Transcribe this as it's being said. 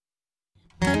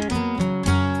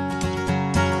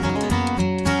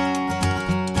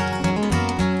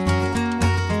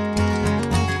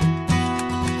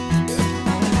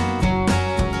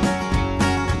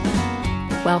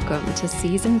Welcome to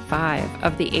Season 5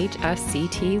 of the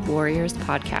HSCT Warriors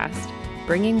podcast,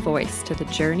 bringing voice to the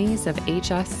journeys of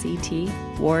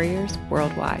HSCT warriors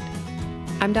worldwide.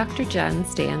 I'm Dr. Jen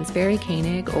Stansberry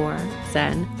Koenig, or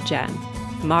Zen Jen,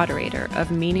 moderator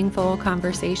of meaningful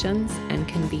conversations and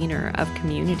convener of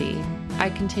community. I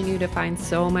continue to find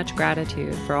so much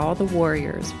gratitude for all the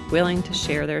warriors willing to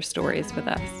share their stories with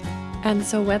us. And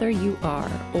so whether you are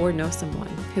or know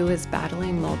someone who is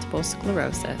battling multiple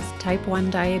sclerosis, type 1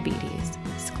 diabetes,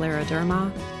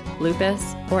 scleroderma,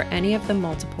 lupus, or any of the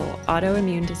multiple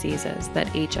autoimmune diseases that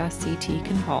HSCT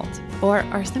can halt, or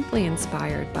are simply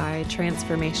inspired by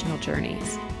transformational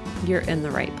journeys, you're in the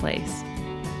right place.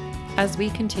 As we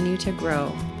continue to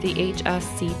grow the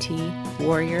HSCT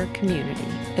warrior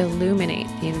community, illuminate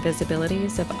the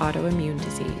invisibilities of autoimmune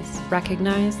disease,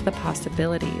 recognize the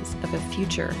possibilities of a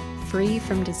future free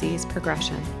from disease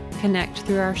progression, connect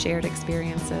through our shared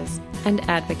experiences, and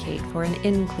advocate for an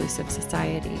inclusive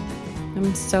society.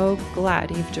 I'm so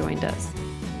glad you've joined us.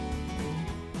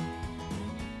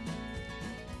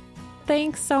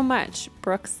 Thanks so much,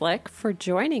 Brooke Slick, for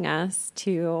joining us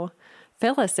to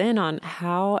fill us in on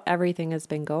how everything has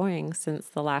been going since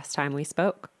the last time we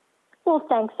spoke. Well,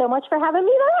 thanks so much for having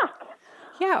me back.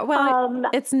 Yeah, well,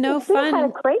 it's no fun. It's been kind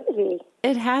of crazy.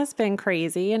 It has been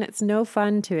crazy, and it's no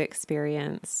fun to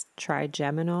experience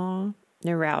trigeminal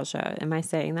neuralgia. Am I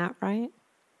saying that right?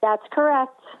 That's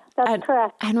correct. That's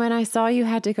correct. And when I saw you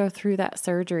had to go through that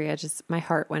surgery, my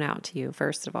heart went out to you,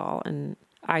 first of all, and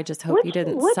I just hope you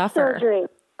didn't suffer. Which surgery?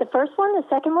 The first one, the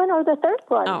second one, or the third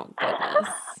one? Oh, goodness.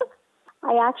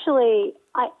 I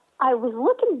was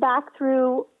looking back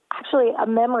through, a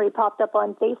memory popped up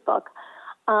on Facebook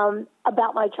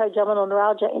about my trigeminal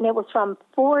neuralgia, and it was from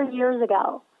 4 years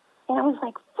ago. And I was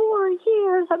like, 4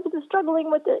 years? I've been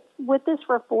struggling with this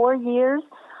for 4 years.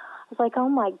 I was like, oh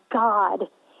my God.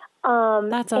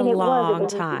 That's a long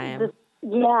time.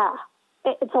 Yeah.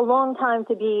 It's a long time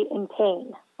to be in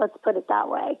pain, let's put it that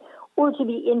way, or to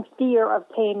be in fear of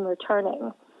pain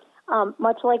returning.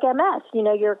 Much like MS, you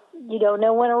don't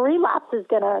know when a relapse is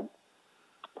going to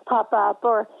pop up,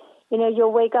 or,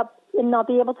 you'll wake up and not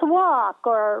be able to walk,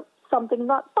 or something's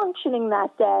not functioning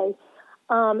that day.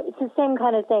 It's the same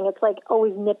kind of thing. It's like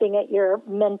always nipping at your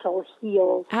mental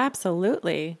heels.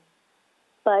 Absolutely.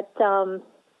 But, I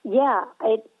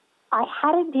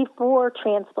had it before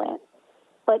transplant,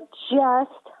 but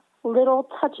just little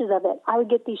touches of it. I would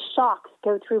get these shocks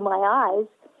go through my eyes,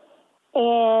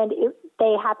 and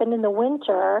they happened in the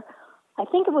winter. I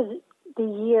think it was the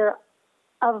year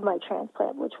of my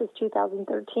transplant, which was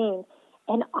 2013.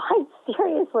 And I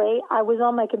was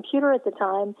on my computer at the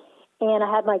time, and I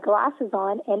had my glasses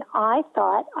on, and I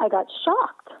thought I got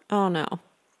shocked. Oh, no.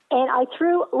 And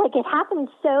it happened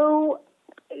so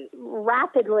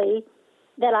rapidly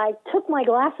that I took my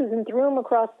glasses and threw them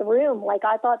across the room. Like,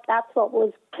 I thought that's what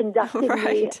was conducting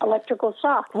the electrical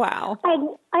shock. Wow.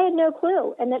 I had no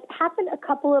clue. And it happened a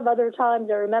couple of other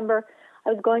times. I remember I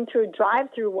was going through a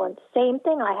drive-through once. Same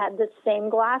thing. I had the same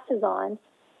glasses on.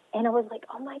 And I was like,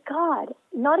 oh, my God,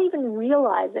 not even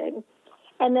realizing.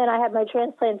 And then I had my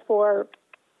transplant for,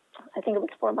 I think it was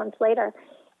 4 months later.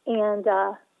 And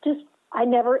I didn't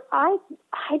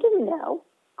know.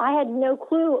 I had no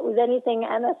clue it was anything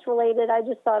MS related. I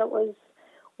just thought it was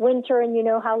winter, and you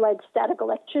know how static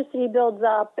electricity builds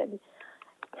up, and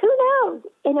who knows?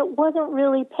 And it wasn't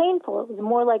really painful. It was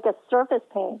more like a surface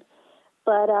pain.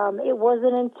 But it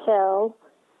wasn't until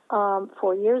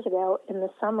 4 years ago in the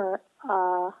summer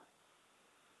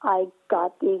I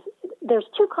got these. There's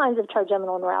two kinds of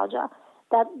trigeminal neuralgia.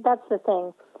 That's the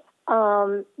thing.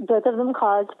 Both of them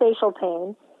cause facial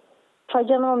pain.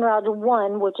 Trigeminal neuralgia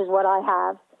 1, which is what I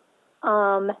have,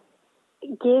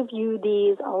 give you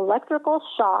these electrical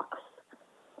shocks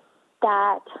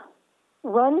that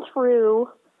run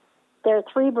through. There are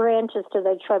 3 branches to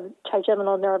the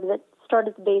trigeminal nerve that start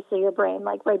at the base of your brain,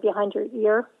 like right behind your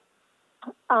ear.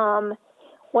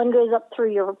 One goes up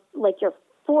through your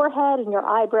forehead and your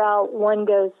eyebrow. One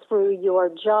goes through your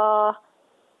jaw.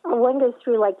 One goes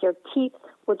through your teeth,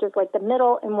 which is the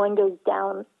middle, and one goes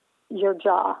down your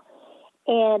jaw.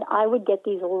 And I would get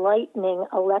these lightning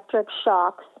electric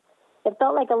shocks. It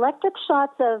felt like electric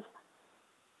shots of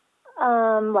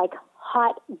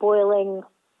hot, boiling,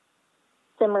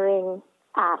 simmering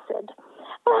acid.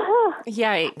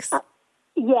 Yikes.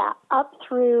 Yeah, up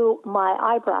through my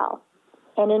eyebrow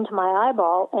and into my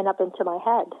eyeball and up into my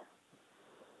head.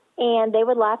 And they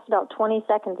would last about 20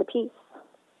 seconds apiece.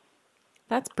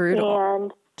 That's brutal.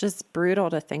 And just brutal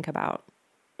to think about.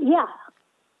 Yeah.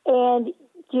 And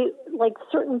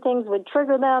certain things would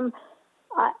trigger them.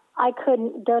 I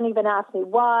couldn't, don't even ask me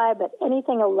why, but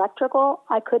anything electrical,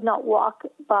 I could not walk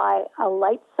by a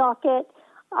light socket.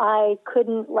 I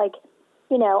couldn't, like,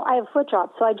 you know, I have foot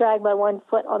drops, so I drag my one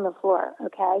foot on the floor,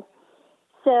 okay?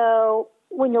 So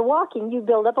when you're walking, you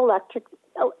build up static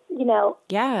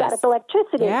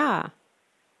electricity. Yeah.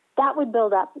 That would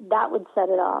build up. That would set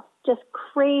it off. Just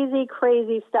crazy,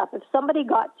 crazy stuff. If somebody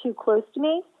got too close to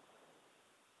me,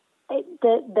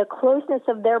 the closeness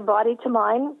of their body to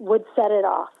mine would set it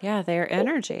off. Yeah, their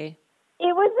energy.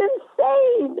 It was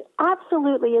insane.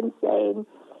 Absolutely insane.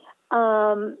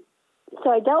 So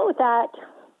I dealt with that,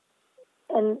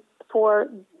 and for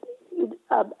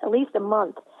at least a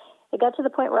month. It got to the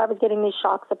point where I was getting these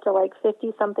shocks up to like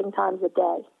 50-something times a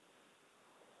day,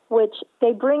 which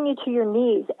they bring you to your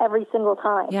knees every single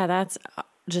time. Yeah, that's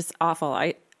just awful.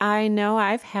 I know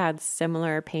I've had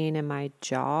similar pain in my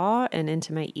jaw and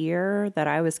into my ear that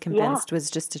I was convinced was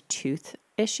just a tooth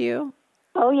issue.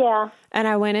 Oh, yeah. And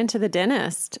I went into the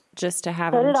dentist just to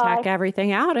have him check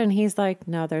everything out. And he's like,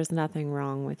 no, there's nothing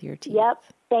wrong with your teeth. Yep,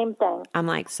 same thing. I'm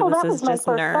like, so this is just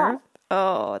nerve?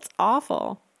 Oh, it's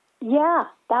awful. Yeah,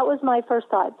 that was my first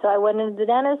thought. So I went into the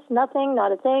dentist, nothing,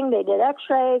 not a thing. They did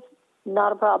x-rays,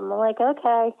 not a problem. I'm like,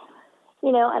 okay.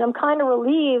 You know, and I'm kind of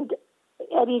relieved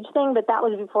at each thing, but that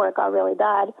was before it got really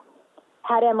bad.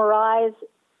 Had MRIs,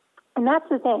 and that's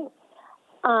the thing.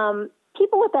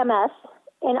 People with MS,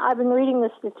 and I've been reading the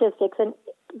statistics, and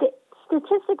the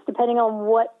statistics, depending on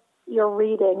what you're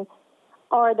reading,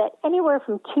 are that anywhere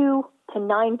from 2 to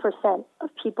 9% of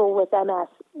people with MS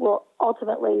will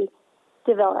ultimately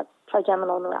develop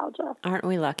trigeminal neuralgia. Aren't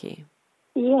we lucky?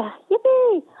 Yeah,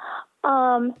 yippee!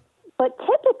 But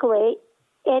typically,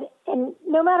 and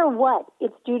no matter what,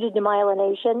 it's due to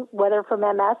demyelination, whether from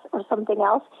MS or something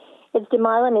else. It's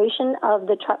demyelination of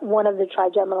one of the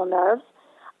trigeminal nerves,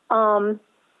 or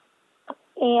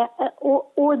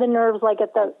the nerves like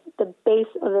at the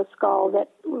base of the skull that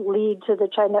lead to the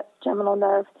trigeminal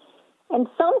nerve. And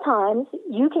sometimes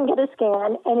you can get a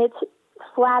scan and it's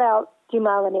flat out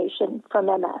demyelination from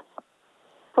MS.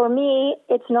 For me,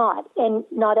 it's not, and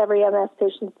not every MS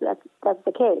patient that's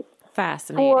the case.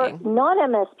 Fascinating. For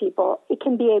non-MS people, it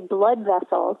can be a blood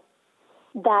vessel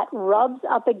that rubs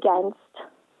up against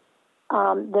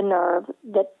the nerve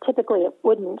that typically it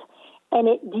wouldn't, and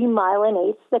it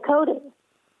demyelinates the coating.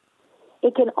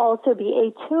 It can also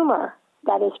be a tumor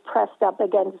that is pressed up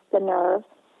against the nerve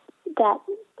that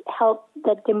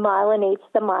demyelinates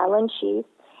the myelin sheath,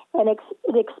 and it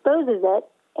exposes it,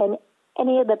 and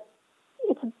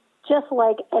it's just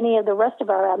like any of the rest of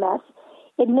our MS,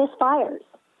 it misfires.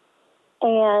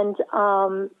 And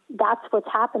that's what's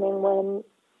happening when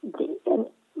in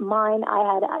mine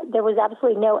there was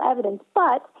absolutely no evidence.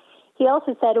 But he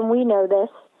also said, and we know this,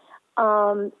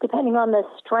 depending on the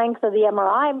strength of the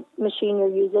MRI machine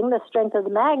you're using, the strength of the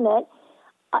magnet,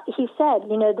 he said,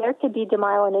 there could be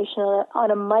demyelination on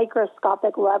a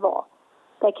microscopic level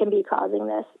that can be causing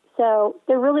this. So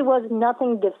there really was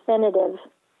nothing definitive.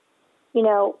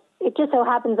 It just so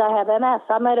happens I have MS.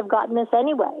 I might have gotten this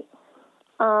anyway.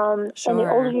 Sure. And the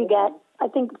older you get, I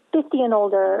think 50 and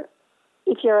older,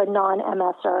 if you're a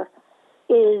non-MSer,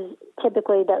 is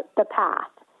typically the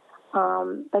path.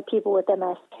 But people with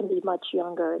MS can be much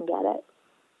younger and get it.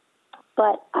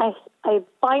 But I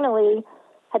finally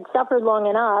had suffered long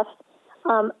enough.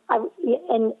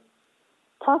 And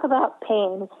talk about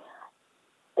pain.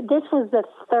 This is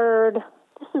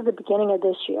the beginning of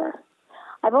this year.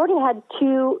 I've already had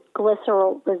 2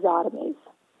 glycerol rhizotomies.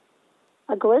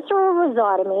 A glycerol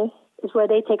rhizotomy is where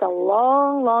they take a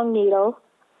long, long needle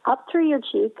up through your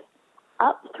cheek,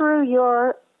 up through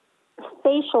your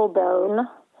facial bone,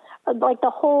 like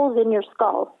the holes in your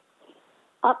skull,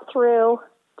 up through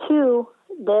to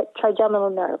the trigeminal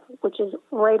nerve, which is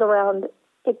right around.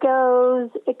 It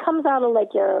comes out of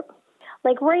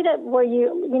right at where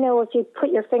if you put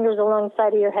your fingers along the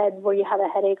side of your head where you have a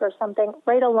headache or something,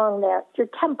 right along there, your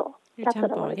temple. That's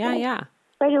what I want to say. Yeah.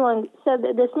 Right along. So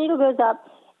this needle goes up.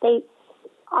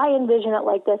 I envision it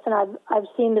like this, and I've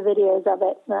seen the videos of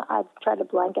it. And I've tried to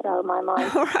blank it out of my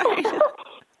mind. Right.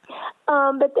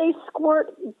 But they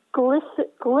squirt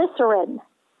glycerin,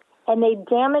 and they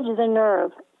damage the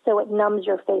nerve so it numbs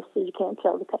your face so you can't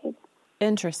feel the pain.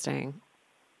 Interesting.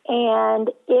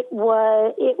 And it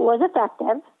was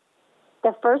effective.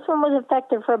 The first one was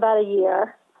effective for about a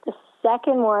year. The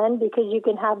second one, because you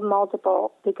can have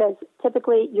multiple, because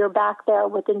typically you're back there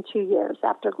within 2 years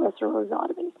after glycerol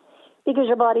rhizotomy, because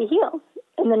your body heals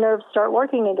and the nerves start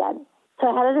working again. So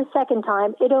I had it a second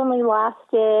time. It only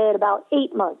lasted about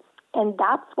 8 months. And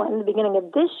that's when, the beginning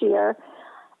of this year,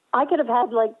 I could have had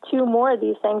 2 more of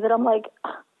these things. And I'm like,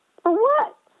 for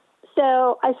what? So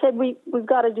So I said, we've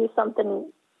got to do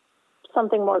something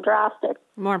more drastic.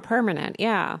 More permanent,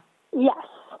 yeah. Yes.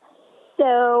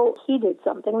 So he did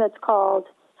something that's called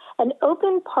an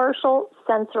open partial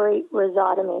sensory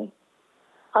rhizotomy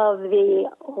of the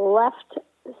left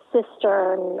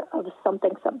cistern of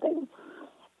something.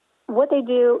 What they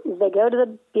do is they go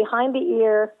to behind the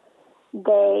ear,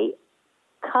 they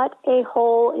cut a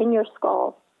hole in your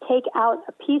skull, take out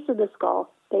a piece of the skull,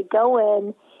 they go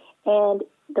in, and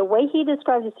the way he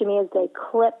describes it to me is they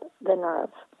clip the nerve.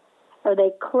 Or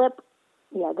they clip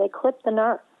the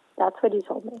nerve. That's what he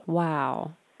told me.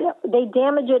 Wow. They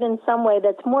damage it in some way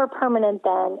that's more permanent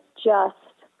than just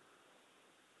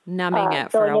numbing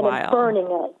it for a while. And burning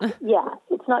it. Yeah.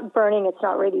 It's not burning. It's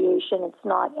not radiation. It's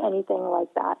not anything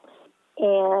like that.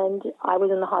 And I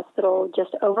was in the hospital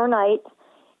just overnight,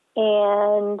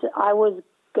 and I was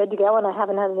good to go, and I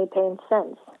haven't had any pain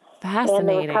since.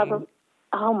 Fascinating. And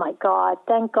oh, my God.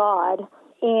 Thank God.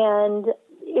 And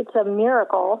it's a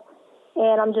miracle.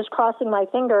 And I'm just crossing my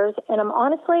fingers. And I'm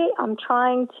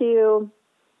trying to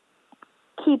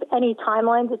keep any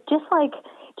timelines, just like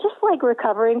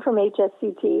recovering from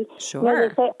HSCT. Sure. You know,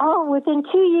 they say, within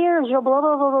 2 years, you'll blah,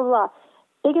 blah, blah, blah, blah.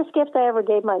 Biggest gift I ever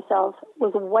gave myself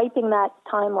was wiping that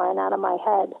timeline out of my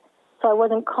head. So I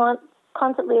wasn't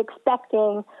constantly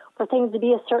expecting for things to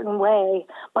be a certain way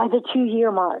by the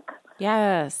 2-year mark.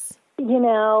 Yes. You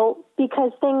know,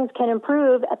 because things can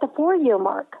improve at the 4-year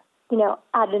mark, you know,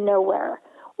 out of nowhere,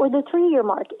 or the 3-year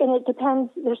mark. And it depends.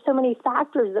 There's so many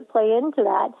factors that play into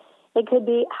that. It could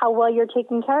be how well you're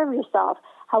taking care of yourself,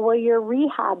 how well you're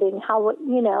rehabbing, how,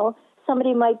 you know,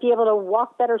 somebody might be able to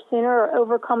walk better sooner or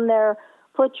overcome their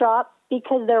foot drop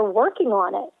because they're working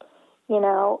on it, you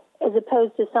know, as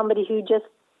opposed to somebody who just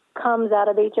comes out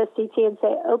of HSCT and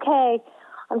say, okay,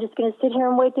 I'm just going to sit here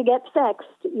and wait to get fixed,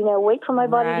 you know, wait for my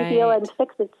body to heal and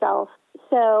fix itself.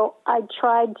 So I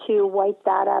tried to wipe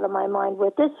that out of my mind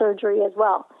with this surgery as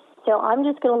well. So I'm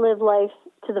just going to live life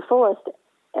to the fullest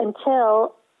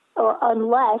until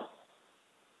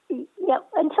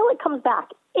it comes back,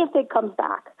 if it comes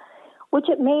back, which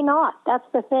it may not. That's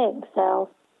the thing. So,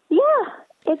 yeah,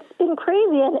 it's been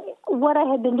crazy. And what I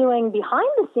had been doing behind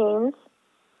the scenes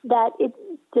that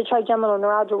the trigeminal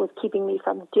neuralgia was keeping me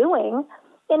from doing,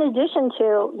 in addition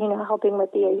to, you know, helping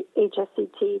with the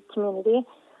HSCT community,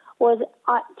 was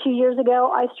 2 years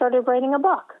ago, I started writing a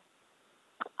book.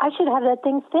 I should have that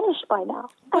thing finished by now.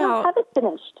 I don't have it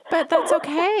finished. But that's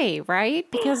okay, right?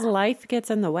 Because life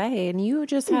gets in the way, and you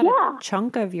just had a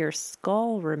chunk of your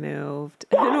skull removed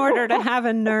in order to have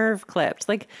a nerve clipped.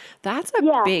 Like, that's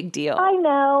a big deal. I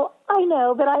know,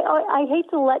 but I hate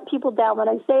to let people down. When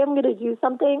I say I'm going to do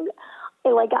something, I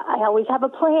always have a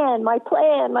plan, my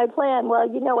plan. Well,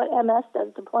 you know what MS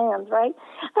does to plans, right?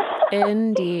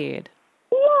 Indeed.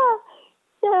 Yeah.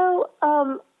 So,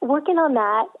 working on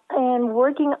that and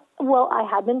I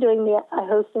had been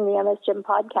hosting the MS Gym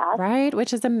podcast. Right,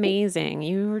 which is amazing.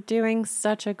 You're doing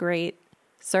such a great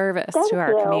service to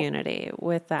our community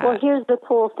with that. Well, here's the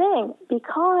cool thing.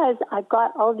 Because I've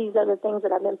got all these other things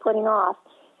that I've been putting off,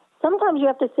 sometimes you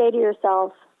have to say to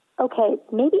yourself, okay,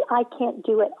 maybe I can't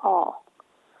do it all.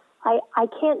 I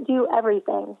can't do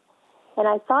everything. And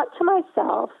I thought to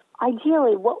myself,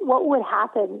 ideally, what would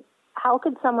happen? How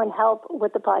could someone help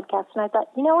with the podcast? And I thought,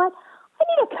 you know what? I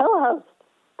need a co-host.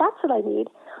 That's what I need.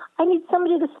 I need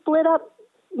somebody to split up,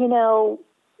 you know,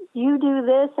 you do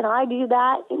this and I do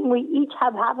that, and we each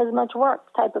have half as much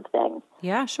work type of thing.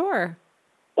 Yeah, sure.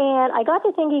 And I got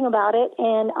to thinking about it,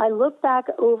 and I looked back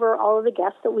over all of the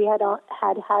guests that we had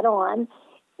on,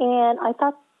 and I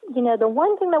thought, you know, the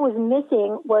one thing that was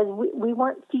missing was we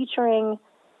weren't featuring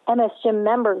MS Gym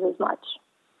members as much.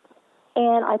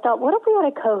 And I thought, what if we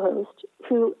had a co-host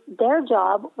who their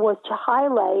job was to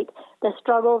highlight the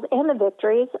struggles and the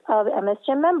victories of MS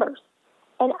Gym members?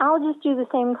 And I'll just do the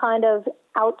same kind of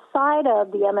outside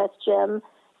of the MS Gym,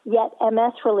 yet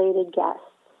MS-related guests.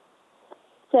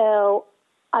 So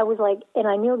I was like, and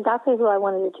I knew exactly who I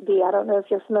wanted it to be. I don't know if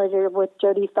you're familiar with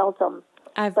Jody Feltham.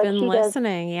 I've been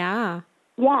listening, yeah.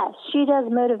 Yeah, she does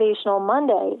Motivational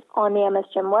Mondays on the MS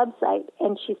Gym website,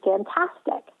 and she's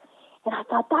fantastic. And I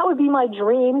thought that would be my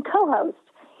dream co-host.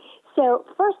 So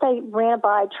first I ran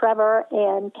by Trevor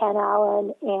and Ken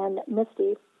Allen and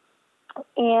Misty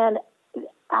and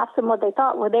asked them what they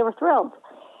thought. Well, they were thrilled.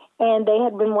 And they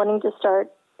had been wanting to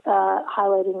start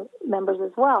highlighting members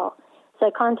as well. So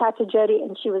I contacted Jody,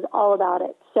 and she was all about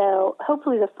it. So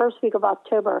hopefully the first week of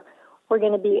October, we're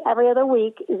going to be, every other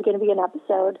week is going to be an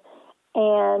episode.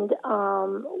 And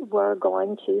we're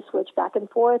going to switch back and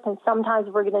forth. And sometimes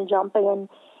we're going to jump in,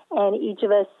 and each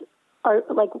of us are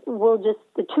like,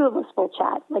 the two of us will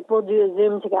chat. Like, we'll do a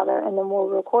Zoom together and then we'll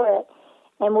record it.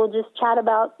 And we'll just chat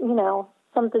about,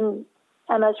 something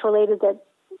MS related that,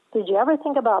 did you ever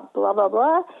think about blah, blah,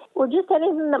 blah? Or just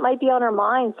anything that might be on our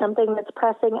mind, something that's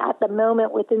pressing at the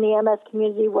moment within the MS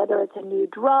community, whether it's a new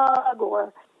drug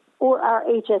or our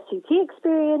HSCT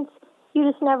experience. You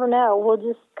just never know. We'll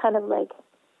just kind of like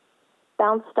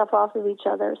bounce stuff off of each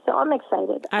other. So I'm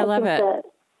excited. I love it.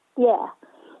 Yeah.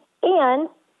 And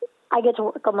I get to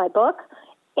work on my book.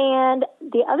 And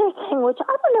the other thing, which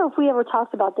I don't know if we ever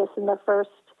talked about this in the first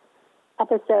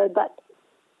episode, but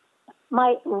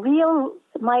my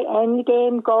end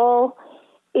game goal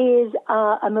is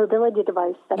a mobility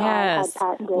device that I had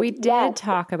patented. We did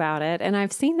talk about it, and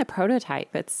I've seen the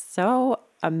prototype. It's so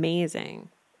amazing.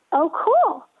 Oh,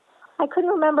 cool. I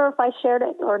couldn't remember if I shared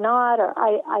it or not, or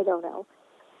I don't know.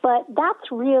 But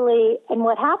that's really, and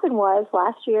what happened was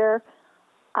last year,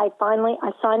 I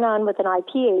signed on with an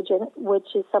IP agent,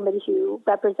 which is somebody who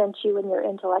represents you in your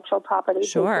intellectual property,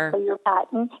 sure, for your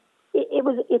patent.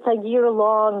 It's a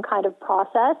year-long kind of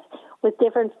process with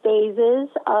different phases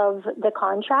of the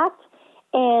contract.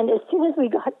 And as soon as we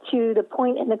got to the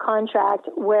point in the contract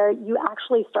where you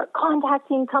actually start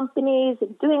contacting companies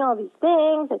and doing all these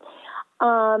things,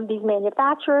 and these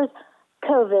manufacturers,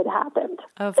 COVID happened.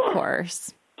 Of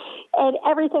course. And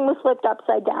everything was flipped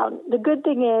upside down. The good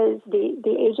thing is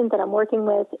the agent that I'm working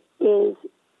with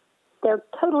they're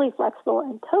totally flexible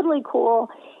and totally cool.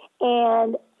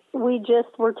 And we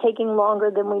just were taking longer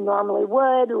than we normally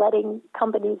would, letting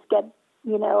companies get,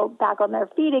 back on their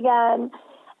feet again.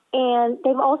 And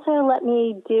they've also let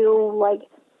me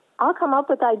I'll come up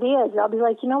with ideas. I'll be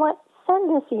like, you know what?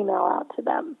 Send this email out to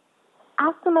them.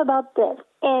 Ask them about this.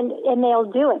 And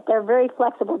they'll do it. They're very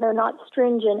flexible. They're not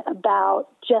stringent about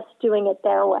just doing it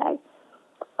their way.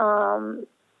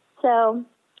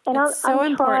 It's so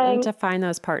important to find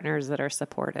those partners that are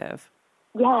supportive.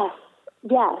 Yes.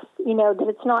 That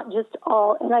it's not just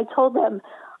all. And I told them,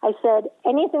 I said,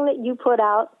 anything that you put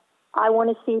out, I want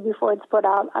to see before it's put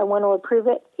out. I want to approve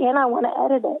it, and I want to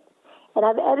edit it. And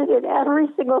I've edited every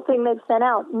single thing they've sent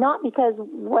out, not because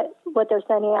what they're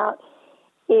sending out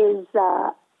is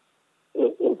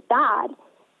bad.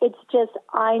 It's just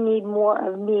I need more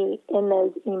of me in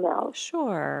those emails.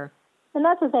 Sure. And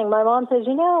that's the thing. My mom says,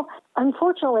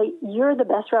 unfortunately, you're the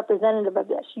best representative of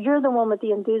this. You're the one with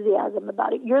the enthusiasm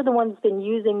about it. You're the one that's been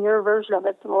using your version of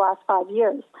it for the last 5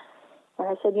 years. And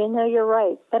I said, you're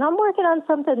right. And I'm working on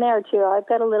something there, too. I've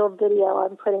got a little video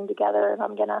I'm putting together, and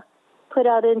I'm going to put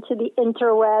out into the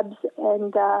interwebs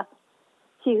and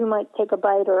see who might take a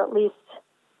bite or at least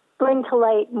bring to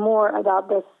light more about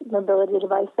this mobility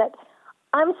device that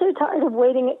I'm so tired of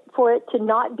waiting for it to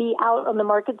not be out on the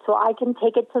market so I can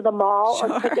take it to the mall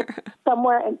or take it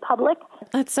somewhere in public.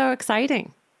 That's so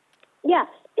exciting. Yes,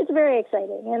 it's very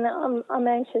exciting. And I'm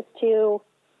anxious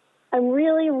I'm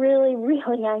really, really,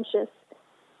 really anxious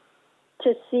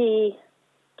to see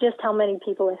just how many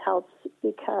people it helps,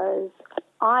 because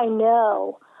I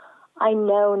know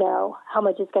how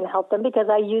much it's going to help them because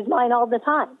I use mine all the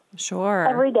time. Sure.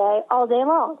 Every day, all day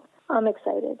long. I'm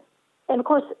excited. And, of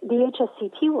course, the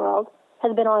HSCT world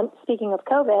has been on, speaking of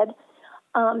COVID,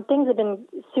 things have been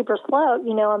super slow.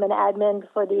 I'm an admin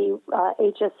for the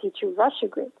HSCT Russia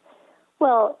group.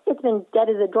 Well, it's been dead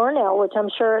as a doornail, which I'm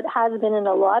sure it has been in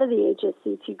a lot of the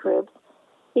HSCT groups,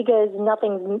 because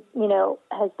nothing,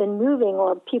 has been moving,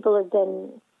 or people have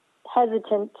been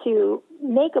hesitant to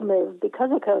make a move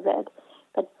because of COVID.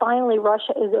 But finally,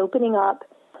 Russia is opening up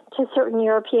to certain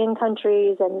European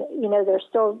countries, and, there's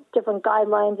still different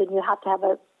guidelines, and you have to have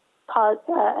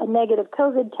a negative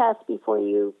COVID test before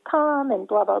you come, and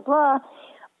blah, blah, blah.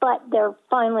 But they're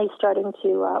finally starting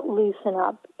to loosen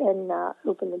up and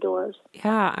open the doors.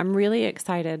 Yeah, I'm really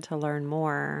excited to learn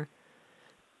more.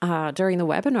 During the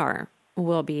webinar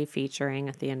we'll be featuring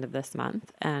at the end of this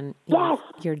month, and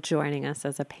you're joining us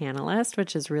as a panelist,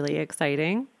 which is really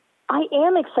exciting. I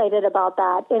am excited about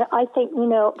that. And I think,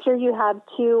 here you have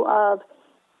two of,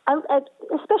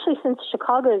 especially since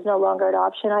Chicago is no longer an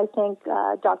option, I think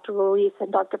Dr. Ruiz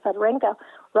and Dr. Fedorenko,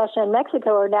 Russia and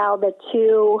Mexico, are now the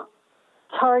two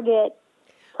target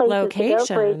places locations.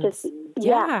 To go for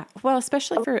Yeah. Well,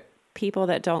 especially for people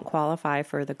that don't qualify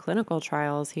for the clinical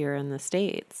trials here in the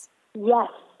States. Yes,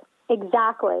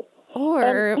 exactly.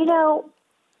 Or, and, go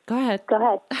ahead. Go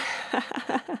ahead.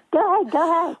 Go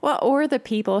ahead. Well, or the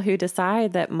people who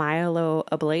decide that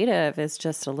myeloablative is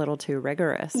just a little too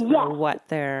rigorous for what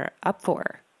they're up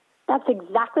for. That's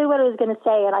exactly what I was going to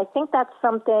say. And I think that's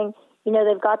something,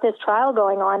 they've got this trial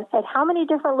going on at how many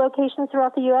different locations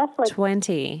throughout the U.S.?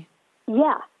 20.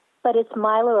 Yeah, but it's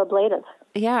myeloablative.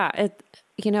 Yeah.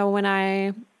 When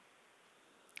I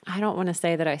don't want to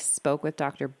say that I spoke with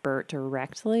Dr. Burt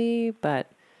directly, but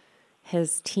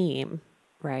his team,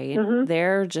 right? Mm-hmm.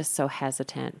 They're just so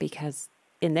hesitant because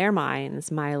in their minds,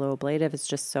 myeloablative is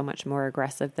just so much more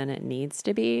aggressive than it needs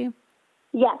to be.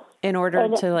 Yes. In order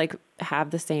to have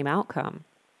the same outcome.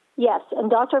 Yes. And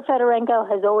Dr. Fedorenko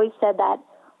has always said that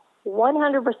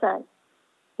 100%.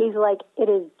 He's like, it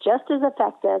is just as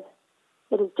effective.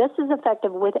 It is just as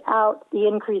effective without the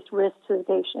increased risk to the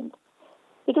patient.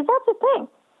 Because that's the thing.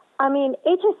 I mean,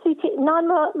 HSCT,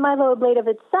 non-myeloablative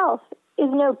itself, is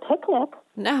no picnic.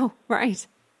 No, right.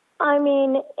 I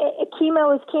mean,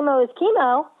 chemo is chemo is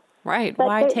chemo. Right.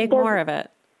 Why take more of it?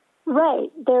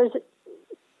 Right. There's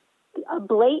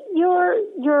ablate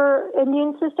your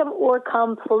immune system or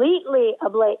completely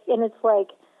ablate. And it's like,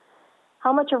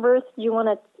 how much of earth do you want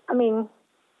to, I mean,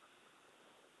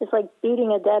 it's like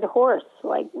beating a dead horse.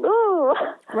 Like, ooh.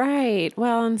 Right.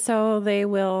 Well, and so they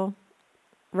will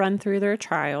run through their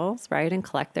trials, right, and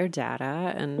collect their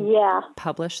data and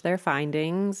publish their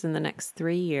findings in the next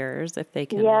 3 years if they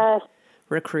can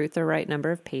recruit the right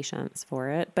number of patients for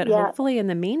it. But hopefully in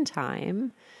the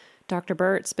meantime, Dr.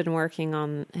 Burt's been working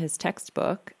on his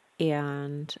textbook,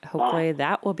 and hopefully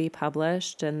that will be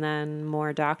published, and then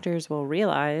more doctors will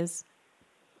realize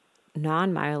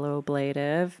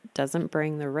non-myeloablative doesn't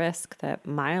bring the risk that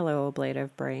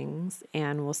myeloablative brings,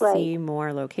 and we'll see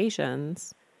more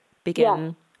locations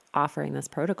begin offering this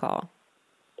protocol.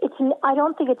 I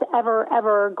don't think it's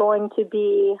ever going to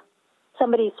be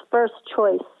somebody's first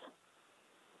choice.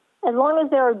 As long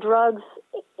as there are drugs,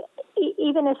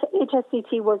 even if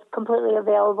HSCT was completely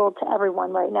available to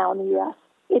everyone right now in the U.S.,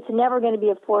 it's never going to be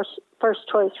a first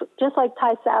choice. Just like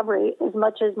Tysabri, as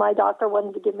much as my doctor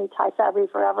wanted to give me Tysabri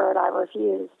forever and I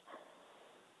refused,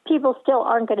 people still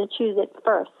aren't going to choose it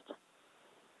first.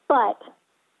 But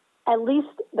at least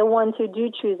the ones who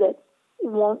do choose it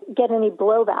won't get any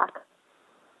blowback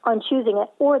on choosing it,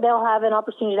 or they'll have an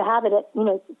opportunity to have it at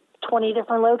 20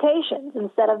 different locations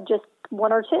instead of just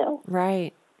 1 or 2.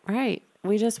 Right.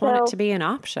 We just want it to be an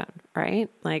option, right?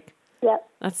 Like,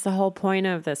 that's the whole point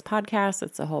of this podcast.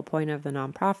 It's the whole point of the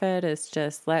nonprofit. Is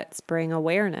just let's bring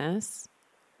awareness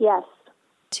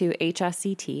to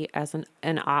HSCT as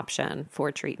an option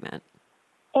for treatment.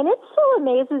 And it still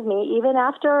amazes me, even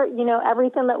after,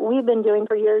 everything that we've been doing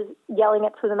for years, yelling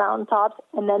it from the mountaintops,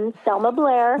 and then Selma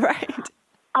Blair,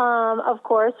 of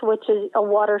course, which is a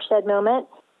watershed moment.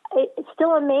 It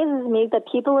still amazes me that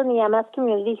people in the MS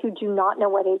community who do not know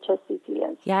what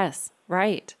HSCT is. Yes,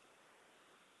 right.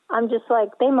 I'm just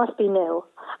like, they must be new.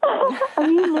 Are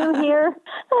you new here?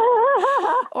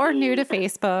 Or new to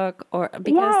Facebook, or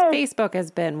because Facebook has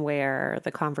been where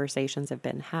the conversations have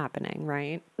been happening,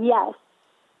 right? Yes.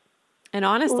 And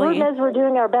honestly, Lord knows we're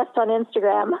doing our best on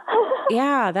Instagram.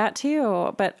 Yeah, that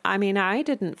too. But I mean, I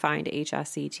didn't find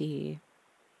HSCT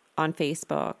on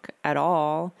Facebook at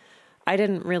all. I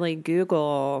didn't really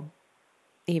Google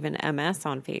even MS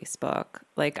on Facebook.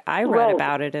 Like, I read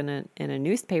about it in a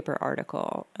newspaper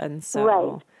article. And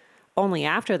so only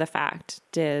after the fact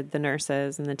did the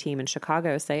nurses and the team in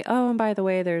Chicago say, oh, and by the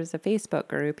way, there's a Facebook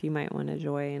group you might want to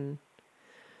join.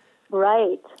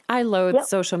 Right. I loathe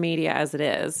social media as it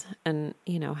is and,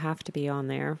 have to be on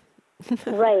there.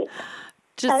 Right.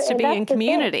 Just to be in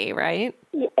community, right?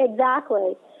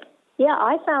 Exactly. Yeah,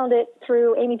 I found it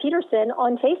through Amy Peterson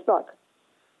on Facebook.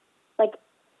 Like,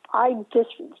 I just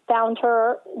found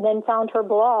her, then found her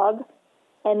blog,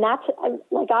 and that's,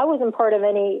 like, I wasn't part of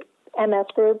any MS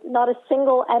group, not a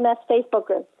single MS Facebook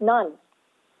group, none.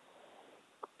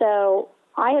 So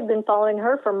I had been following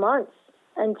her for months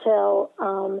until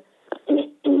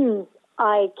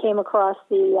I came across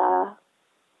the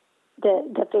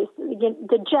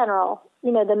general,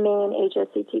 the main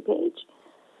HSCT page.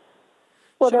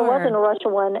 Well, there wasn't a Russia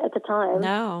one at the time.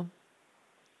 No.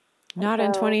 Not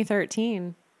in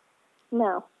 2013.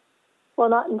 No. Well,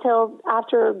 not until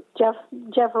after Jeff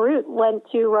Root went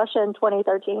to Russia in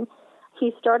 2013.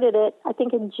 He started it, I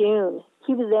think, in June.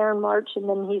 He was there in March, and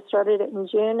then he started it in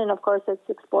June, and of course it's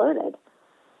exploded.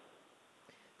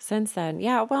 Since then.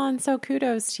 Yeah, well, and so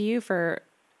kudos to you for,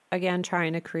 again,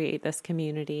 trying to create this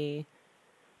community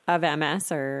of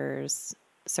MSers,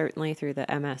 certainly through the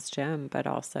MS Gym, but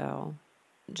also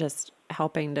just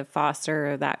helping to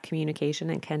foster that communication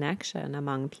and connection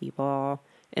among people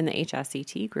in the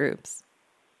HSCT groups.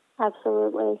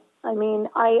 Absolutely. I mean,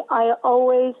 I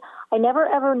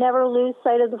never lose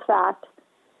sight of the fact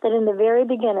that in the very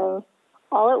beginning,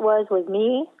 all it was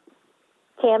me,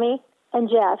 Tammy, and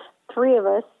Jeff, 3 of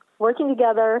us, working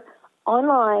together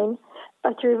online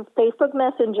through Facebook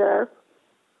Messenger,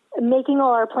 making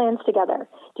all our plans together.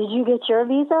 Did you get your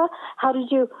visa? How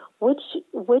did you, which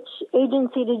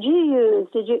agency did you use?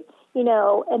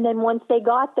 And then once they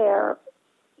got there,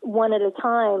 one at a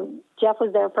time, Jeff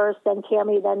was there first, then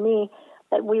Tammy, then me,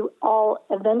 that we all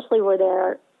eventually were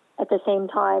there at the same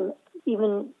time,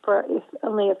 even for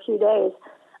only a few days.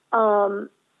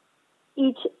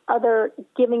 Each other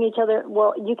giving each other,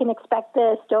 well, you can expect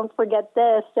this, don't forget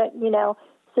this,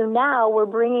 So now we're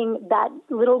bringing that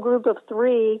little group of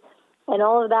 3 and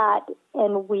all of that,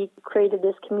 and we created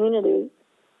this community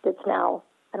that's now,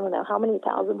 I don't know how many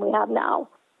thousand we have now.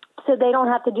 So they don't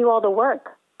have to do all the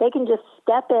work. They can just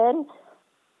step in,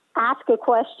 ask a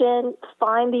question,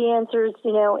 find the answers,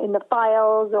 in the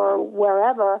files or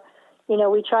wherever.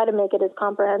 We try to make it as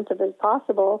comprehensive as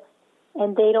possible,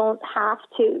 and they don't have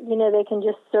to, they can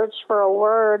just search for a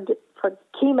word for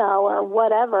chemo or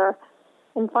whatever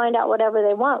and find out whatever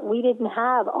they want. We didn't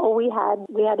have, we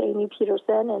had Amy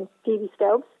Peterson and Phoebe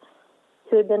Stokes,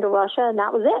 who had been to Russia, and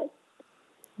that was it.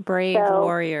 Brave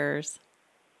warriors.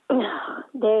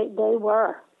 They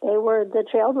were the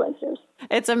trailblazers.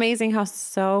 It's amazing how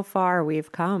so far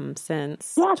we've come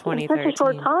since 2013. In such a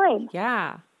short time.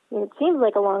 Yeah. It seems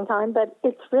like a long time, but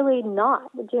it's really not.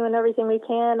 We're doing everything we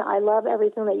can. I love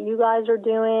everything that you guys are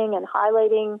doing and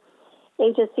highlighting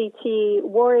HSCT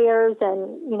warriors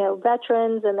and,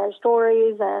 veterans and their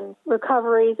stories and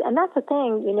recoveries. And that's the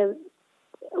thing,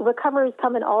 recoveries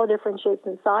come in all different shapes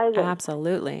and sizes.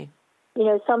 Absolutely.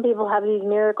 Some people have these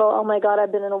miracle, oh my God,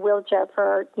 I've been in a wheelchair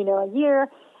for, a year,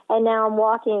 and now I'm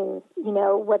walking,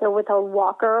 whether with a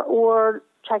walker or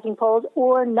trekking poles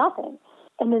or nothing.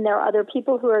 And then there are other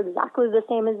people who are exactly the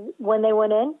same as when they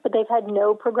went in, but they've had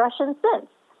no progression since.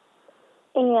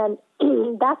 And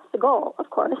that's the goal,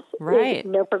 of course. Right.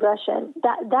 No progression.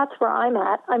 That's where I'm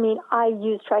at. I mean, I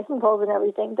use trekking poles and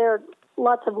everything. There are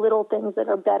lots of little things that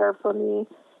are better for me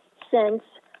since,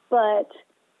 but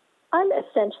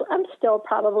I'm still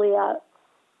probably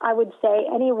I would say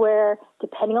anywhere,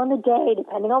 depending on the day,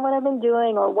 depending on what I've been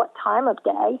doing or what time of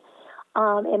day,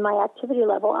 in my activity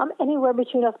level, I'm anywhere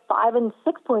between a 5 and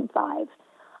 6.5.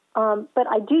 But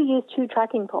I do use 2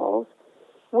 trekking poles,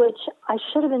 which I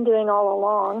should have been doing all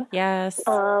along. Yes.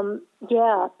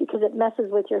 Because it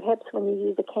messes with your hips when you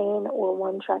use a cane or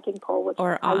one trekking pole,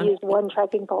 I used one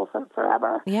trekking pole for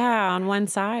forever. Yeah, on one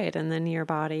side, and then your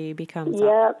body becomes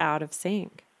out of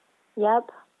sync. Yep.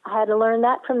 I had to learn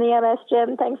that from the MS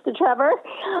gym, thanks to Trevor.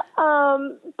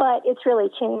 But it's really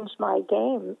changed my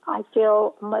game. I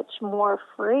feel much more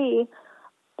free.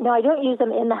 No, I don't use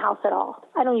them in the house at all.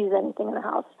 I don't use anything in the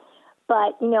house.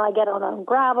 But, I get on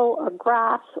gravel or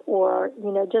grass or,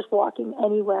 just walking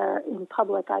anywhere in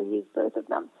public, I use both of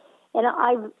them. And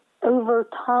over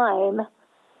time,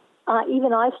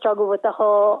 even I struggle with the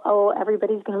whole,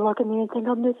 everybody's going to look at me and think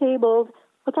I'm disabled,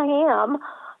 which I am.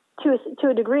 To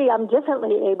a degree, I'm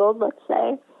differently abled, let's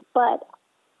say, but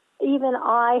even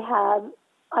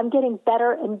I'm getting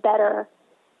better and better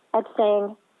at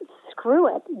saying,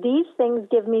 screw it. These things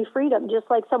give me freedom,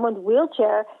 just like someone's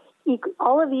wheelchair.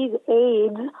 All of these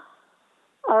aids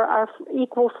are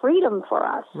equal freedom for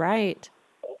us. Right.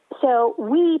 So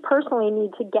we personally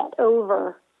need to get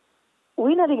over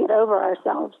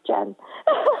ourselves, Jen.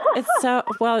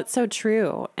 It's so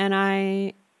true. And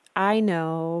I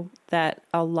know that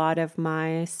a lot of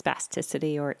my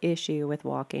spasticity or issue with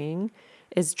walking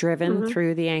is driven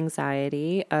through the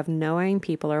anxiety of knowing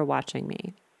people are watching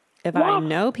me. If I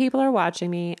know people are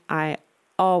watching me, I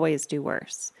always do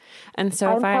worse. And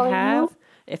so if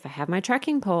I have my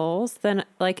trekking poles, then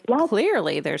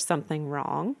clearly there's something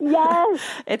wrong. Yes.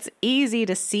 It's easy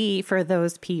to see for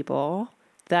those people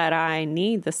that I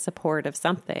need the support of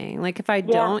something. Like if I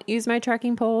don't use my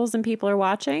trekking poles and people are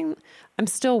watching, I'm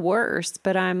still worse,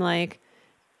 but I'm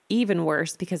even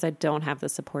worse because I don't have the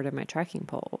support of my trekking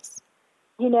poles.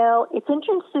 It's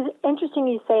interesting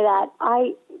you say that.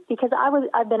 Because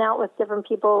I've been out with different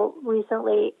people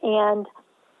recently, and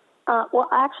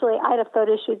actually I had a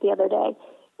photo shoot the other day,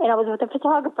 and I was with a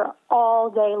photographer all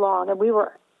day long, and we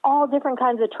were all different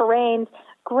kinds of terrains,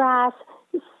 grass,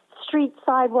 street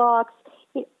sidewalks,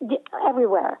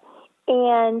 everywhere.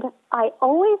 And I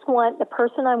always want the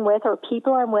person I'm with or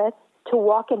people I'm with to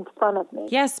walk in front of me.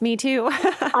 Yes, me too.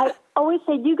 I always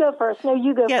say, you go first. No,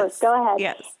 you go first. Go ahead.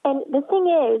 Yes. And the thing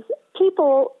is,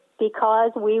 people,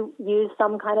 because we use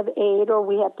some kind of aid or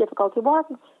we have difficulty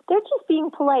walking, they're just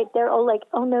being polite. They're all like,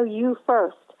 oh, no, you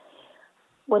first.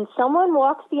 When someone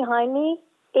walks behind me,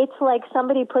 it's like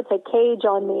somebody puts a cage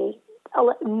on me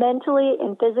mentally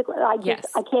and physically. I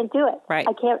can't do it. Right.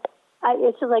 I can't.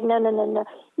 It's just like, no.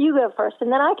 You go first.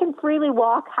 And then I can freely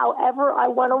walk however I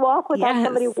want to walk without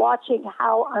somebody watching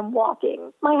how I'm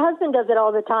walking. My husband does it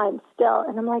all the time still.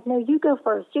 And I'm like, no, you go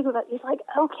first. You go first. He's like,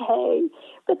 okay.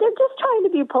 But they're just trying to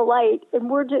be polite.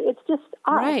 And it's just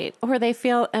us. Right. Or they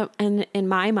feel, and in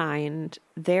my mind,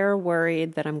 they're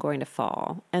worried that I'm going to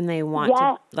fall and they want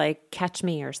to like catch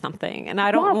me or something. And I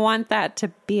don't want that to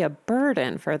be a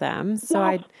burden for them. So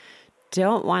I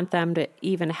don't want them to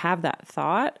even have that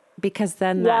thought, because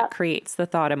then that creates the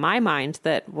thought in my mind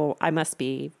that, well, I must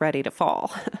be ready to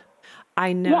fall.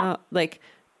 I know, like,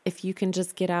 if you can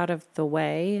just get out of the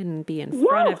way and be in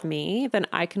front of me, then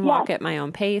I can walk at my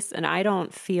own pace and I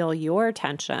don't feel your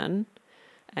tension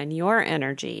and your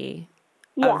energy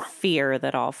of fear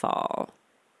that I'll fall.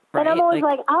 Right? And I'm always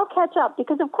like, I'll catch up,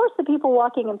 because of course the people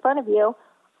walking in front of you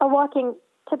are walking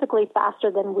typically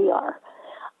faster than we are.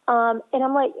 And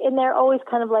I'm like, and they're always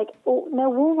kind of like, oh, no,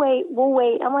 we'll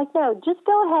wait. I'm like, no, just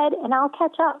go ahead and I'll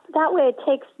catch up. That way it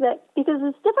takes because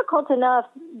it's difficult enough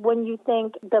when you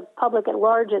think the public at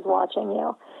large is watching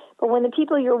you. But when the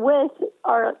people you're with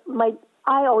I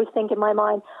always think in my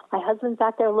mind, my husband's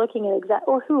back there looking at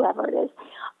or whoever it is,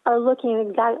 are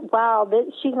looking at wow,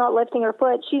 she's not lifting her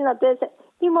foot. She's not this.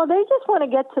 Well, they just want to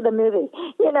get to the movie,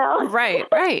 you know? Right.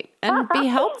 And be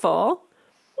helpful.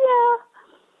 Yeah.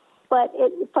 But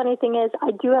funny thing is,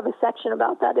 I do have a section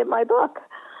about that in my book.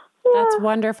 Yeah. That's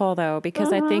wonderful, though,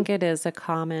 because I think it is a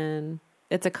common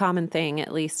thing,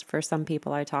 at least for some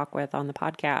people I talk with on the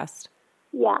podcast.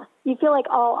 Yeah. You feel like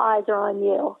all eyes are on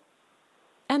you.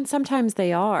 And sometimes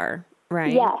they are,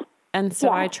 right? Yes. And so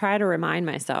I try to remind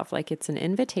myself, like, it's an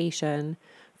invitation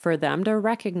for them to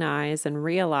recognize and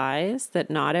realize that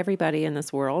not everybody in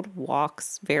this world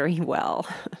walks very well.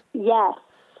 Yes.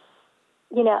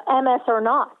 MS or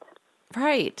not.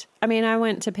 Right. I mean, I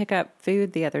went to pick up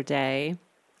food the other day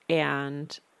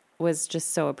and was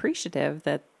just so appreciative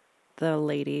that the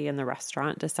lady in the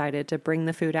restaurant decided to bring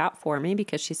the food out for me,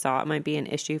 because she saw it might be an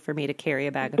issue for me to carry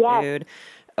a bag of food,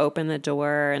 open the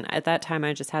door. And at that time,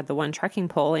 I just had the one trekking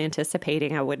pole,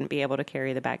 anticipating I wouldn't be able to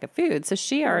carry the bag of food. So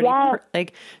she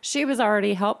already, she was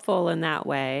already helpful in that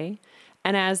way.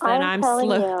 And as then I'm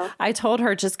slow, I told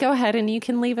her, just go ahead and you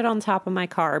can leave it on top of my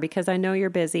car, because I know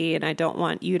you're busy and I don't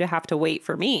want you to have to wait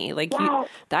for me. Like,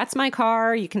 that's my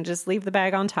car. You can just leave the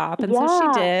bag on top. And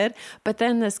so she did. But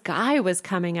then this guy was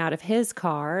coming out of his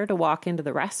car to walk into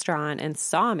the restaurant and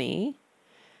saw me.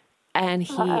 And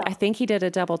I think he did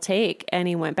a double take, and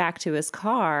he went back to his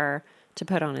car to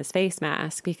put on his face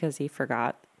mask because he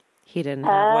forgot he didn't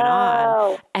have one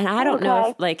on. And I don't know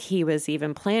if like he was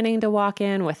even planning to walk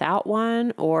in without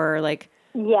one, or like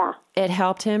it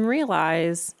helped him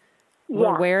realize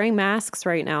we're wearing masks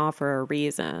right now for a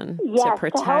reason, to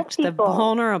protect the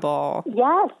vulnerable.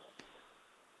 Yes.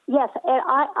 And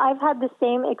I've had the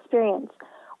same experience.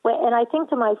 And I think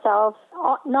to myself,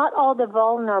 not all the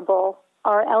vulnerable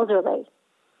are elderly.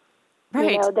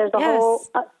 Right. There's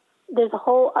a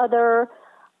whole other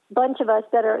bunch of us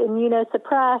that are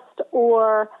immunosuppressed,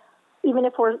 or even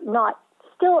if we're not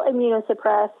still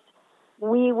immunosuppressed,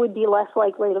 we would be less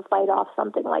likely to fight off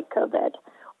something like COVID,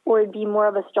 or it'd be more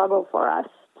of a struggle for us.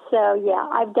 So, yeah,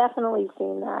 I've definitely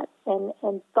seen that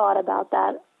and thought about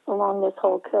that along this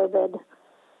whole COVID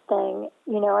thing,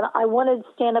 and I wanted to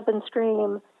stand up and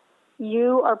scream,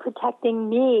 you are protecting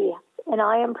me and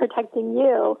I am protecting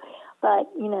you. But,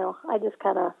 I just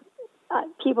kind of,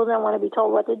 people don't want to be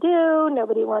told what to do.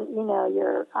 Nobody wants,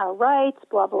 your rights,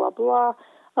 blah, blah, blah.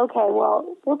 Okay,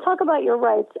 well, we'll talk about your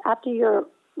rights after your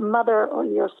mother or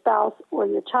your spouse or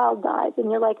your child dies.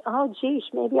 And you're like, oh, geez,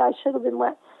 maybe I should have been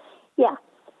let. Yeah,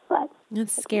 but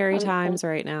it's scary times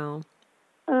right now.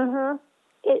 Mm-hmm.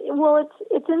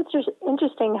 It's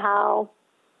interesting how,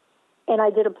 and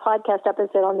I did a podcast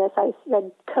episode on this. I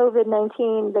said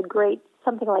COVID-19,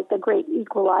 something like the great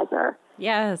equalizer.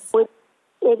 Yes. Which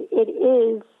it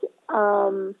is,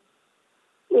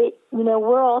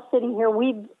 we're all sitting here.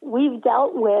 We've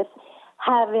dealt with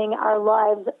having our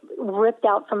lives ripped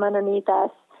out from underneath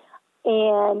us.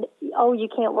 And, you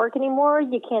can't work anymore.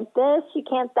 You can't this, you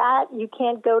can't that. You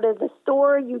can't go to the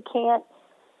store. You can't.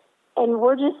 And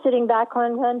we're just sitting back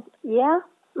going,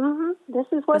 this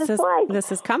is what it's like.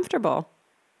 This is comfortable.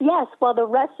 Yes, well, the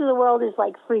rest of the world is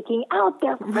like freaking out.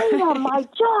 Their freedom, my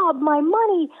job, my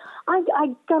money. I'm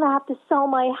going to have to sell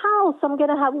my house. I'm going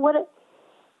to have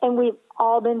and we've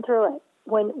all been through it.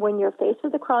 When you're faced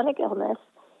with a chronic illness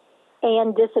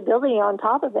and disability on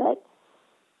top of it,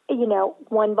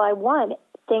 one by one,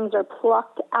 things are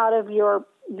plucked out of your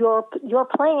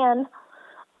plan,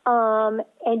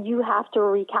 and you have to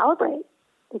recalibrate.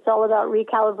 It's all about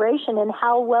recalibration and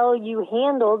how well you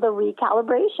handle the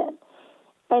recalibration.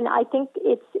 And I think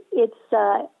it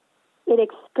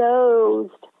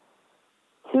exposed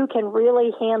who can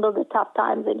really handle the tough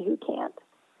times and who can't.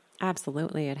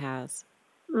 Absolutely, it has.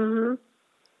 Mm-hmm.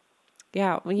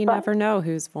 Yeah, well, you never know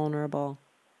who's vulnerable.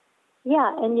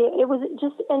 Yeah, and it was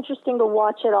just interesting to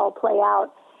watch it all play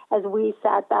out as we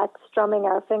sat back strumming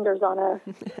our fingers on a,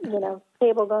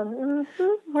 table going,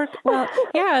 mm-hmm. Well,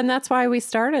 yeah, and that's why we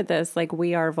started this, like,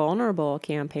 We Are Vulnerable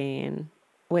campaign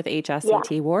with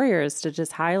HSCT Warriors to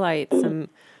just highlight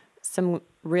some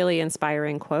really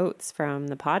inspiring quotes from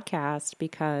the podcast,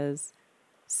 because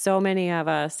so many of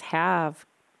us have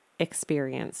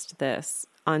experienced this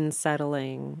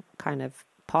unsettling kind of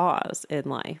pause in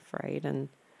life, right? And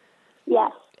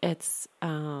yes, it's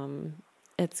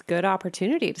good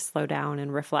opportunity to slow down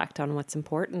and reflect on what's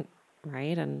important,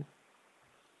 right? And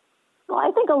well,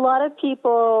 I think a lot of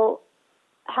people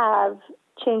have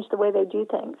changed the way they do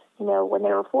things. When they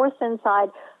were forced inside,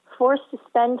 forced to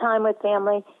spend time with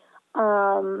family,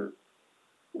 time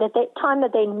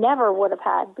that they never would have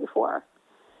had before.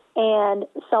 And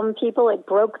some people, it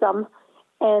broke them,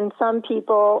 and some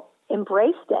people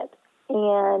embraced it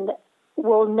and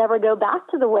will never go back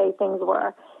to the way things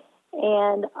were.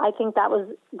 And I think that was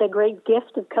the great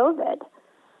gift of COVID,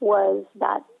 was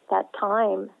that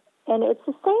time. And it's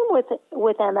the same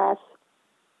with MS,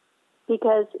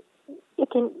 because you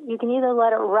can either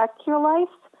let it wreck your life,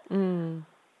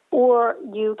 or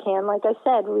you can, like I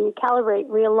said, recalibrate,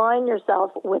 realign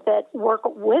yourself with it, work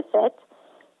with it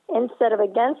instead of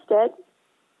against it,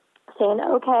 saying,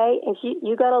 okay, if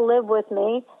you got to live with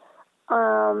me,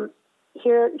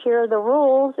 here are the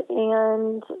rules,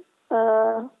 and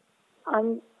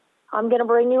I'm going to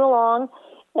bring you along,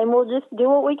 and we'll just do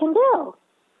what we can do.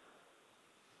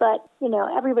 But,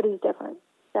 everybody's different.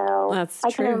 So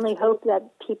I can only hope that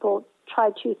people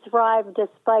try to thrive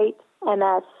despite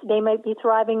MS. They might be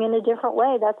thriving in a different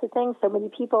way. That's the thing. So many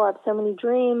people have so many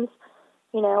dreams.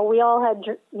 We all had,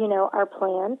 our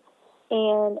plan,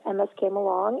 and MS came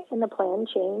along, and the plan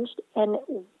changed. And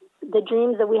the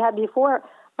dreams that we had before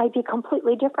might be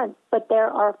completely different. But there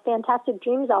are fantastic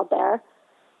dreams out there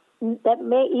that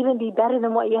may even be better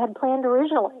than what you had planned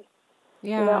originally.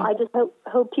 Yeah. I just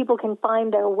hope people can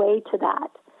find their way to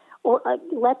that, or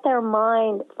let their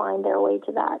mind find their way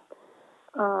to that,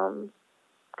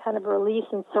 kind of release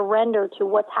and surrender to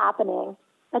what's happening.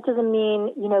 That doesn't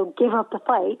mean, give up the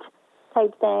fight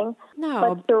type thing,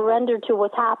 but surrender to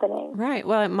what's happening. Right.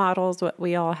 Well, it models what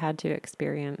we all had to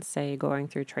experience, say, going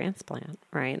through transplant,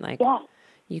 right? Like,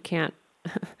 you cannot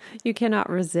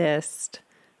resist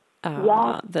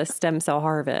the stem cell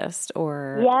harvest,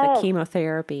 or the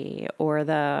chemotherapy, or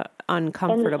the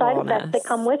uncomfortableness. And the side effects that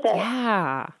come with it.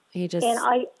 Yeah.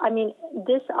 And I mean,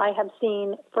 this I have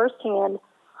seen firsthand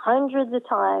hundreds of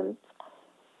times.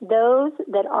 Those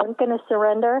that aren't going to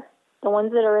surrender, the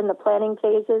ones that are in the planning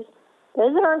phases,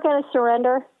 those that aren't going to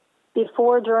surrender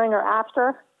before, during, or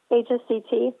after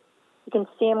HSCT, you can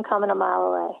see them coming a mile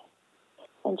away.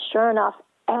 And sure enough,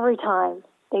 every time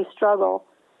they struggle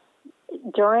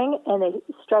during, and they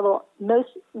struggle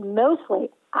mostly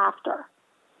after.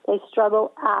 They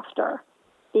struggle after,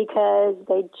 because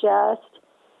they just,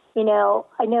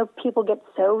 I know people get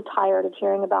so tired of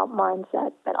hearing about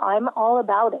mindset, but I'm all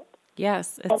about it.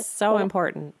 Yes, it's so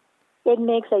important. It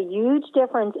makes a huge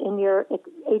difference in your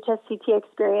HSCT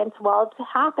experience while it's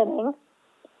happening,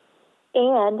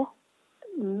 and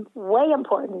way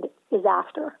important is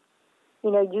after.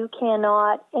 You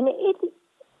cannot, and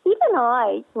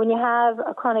even when you have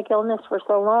a chronic illness for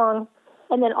so long,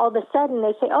 and then all of a sudden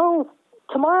they say, oh,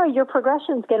 tomorrow your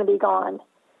progression's going to be gone.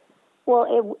 Well,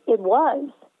 it was.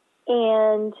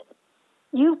 And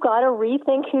you've got to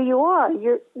rethink who you are.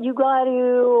 You got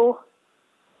to,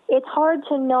 it's hard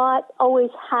to not always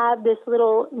have this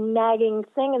little nagging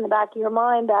thing in the back of your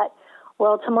mind that,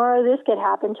 well, tomorrow this could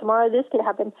happen,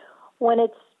 when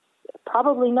it's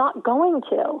probably not going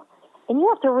to. And you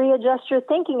have to readjust your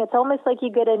thinking. It's almost like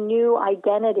you get a new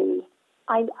identity.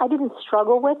 I didn't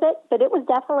struggle with it, but it was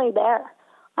definitely there.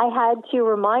 I had to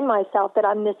remind myself that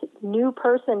I'm this new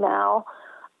person now,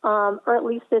 or at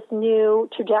least this new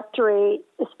trajectory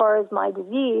as far as my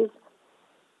disease.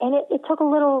 And it took a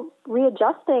little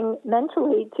readjusting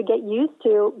mentally to get used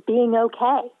to being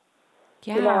okay.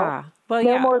 Yeah. Well,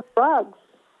 no more drugs.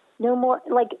 No more,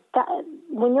 like, that,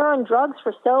 when you're on drugs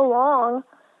for so long,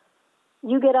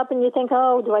 you get up and you think,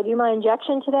 oh, do I do my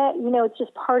injection today? It's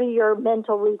just part of your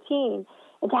mental routine.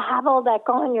 And to have all that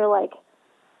gone, you're like,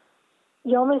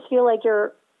 you almost feel like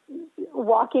you're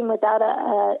walking without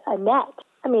a net.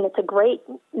 I mean, it's a great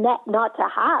net not to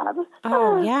have.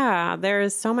 Oh, yeah. There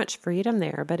is so much freedom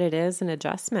there, but it is an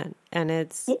adjustment. And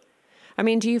I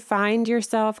mean, do you find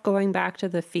yourself going back to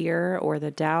the fear or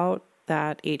the doubt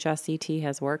that HSCT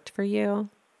has worked for you?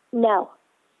 No.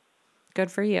 Good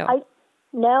for you.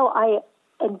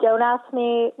 And don't ask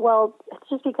me. Well, it's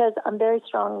just because I'm very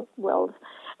strong-willed.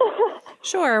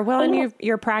 Sure. Well, and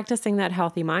you're practicing that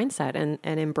healthy mindset and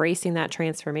embracing that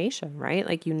transformation, right?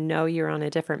 Like, you're on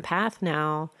a different path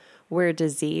now where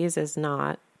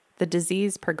the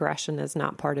disease progression is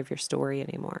not part of your story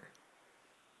anymore.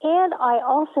 And I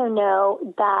also know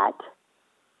that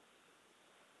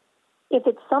if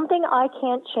it's something I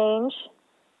can't change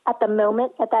at the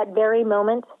moment, at that very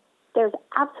moment, there's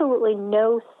absolutely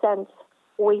no sense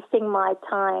wasting my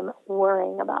time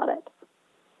worrying about it.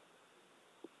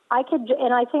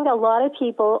 And I think a lot of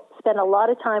people spend a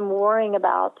lot of time worrying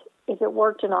about if it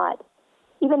worked or not,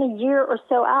 even a year or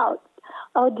so out.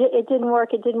 Oh, it didn't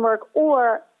work,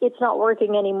 or it's not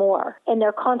working anymore. And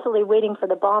they're constantly waiting for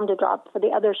the bomb to drop, for the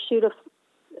other shoe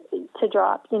to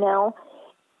drop,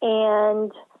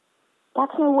 and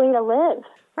that's no way to live.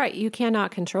 Right. You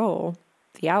cannot control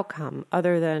the outcome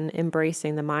other than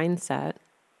embracing the mindset,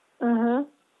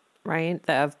 right,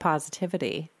 of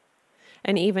positivity.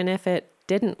 And even if it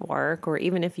didn't work, or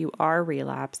even if you are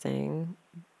relapsing,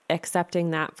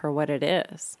 accepting that for what it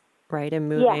is, right, and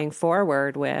moving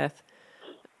forward with,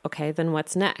 okay, then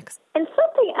what's next? And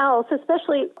something else,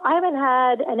 especially, I haven't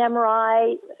had an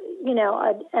MRI,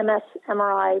 an MS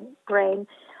MRI brain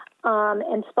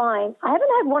and spine. I haven't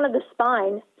had one of the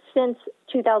spine since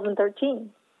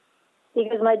 2013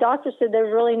 because my doctor said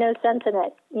there's really no sense in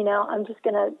it. I'm just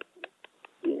going to,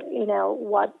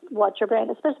 watch your brain,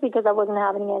 especially because I wasn't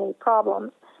having any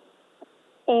problems.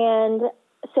 And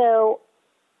so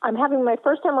I'm having my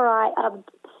first MRI of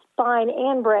spine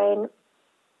and brain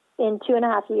in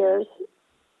 2.5 years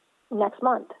next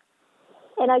month.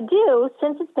 And I do,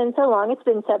 since it's been so long, it's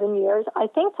been 7 years, I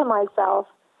think to myself,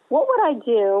 what would I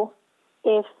do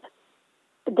if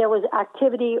there was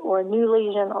activity or a new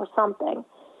lesion or something?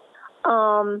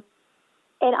 And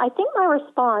I think my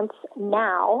response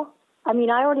now, I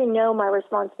already know my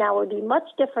response now would be much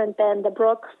different than the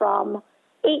Brooke from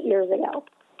 8 years ago.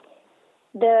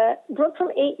 The Brooke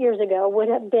from 8 years ago would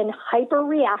have been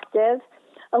hyper-reactive.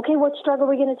 Okay, what drug are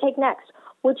we going to take next?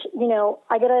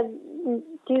 I got to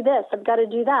do this. I've got to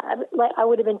do that. I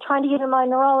would have been trying to get to my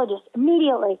neurologist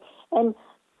immediately. And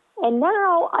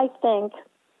now I think,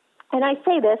 and I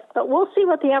say this, but we'll see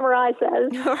what the MRI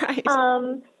says. All right.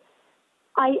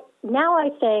 I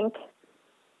think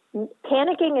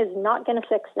panicking is not going to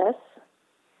fix this,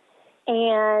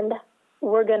 and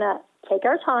we're going to take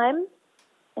our time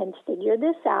and figure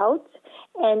this out.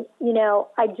 And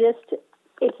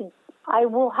I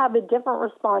will have a different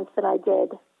response than I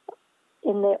did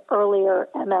in the earlier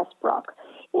MS Brooke,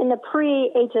 in the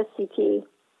pre-HSCT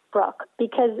Brooke,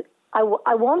 because I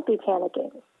won't be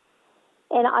panicking.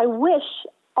 And I wish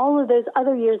all of those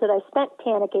other years that I spent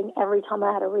panicking every time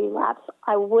I had a relapse,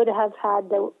 I would have had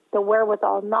the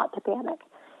wherewithal not to panic.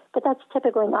 But that's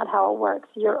typically not how it works.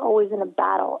 You're always in a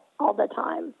battle all the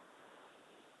time.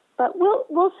 But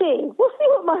we'll see. We'll see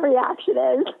what my reaction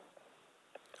is.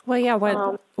 Well, yeah,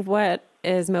 what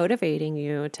is motivating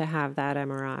you to have that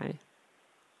MRI?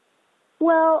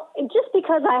 Well, just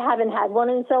because I haven't had one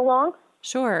in so long.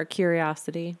 Sure,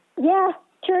 curiosity. Yeah,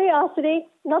 curiosity,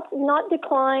 not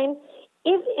decline.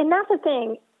 And that's the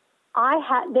thing.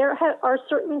 There are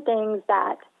certain things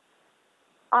that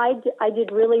I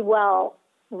did really well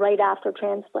right after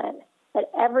transplant.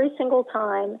 That every single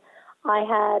time I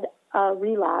had a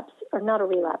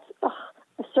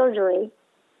surgery,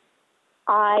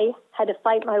 I had to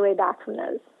fight my way back from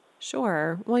those.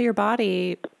 Sure. Well, your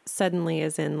body suddenly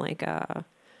is in like a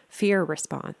fear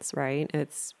response, right?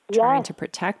 It's trying to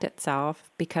protect itself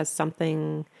because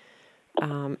something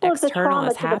external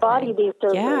is happening. To the body, these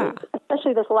surgeries,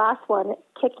 especially this last one,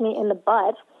 kicked me in the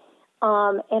butt.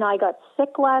 And I got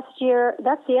sick last year.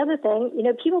 That's the other thing.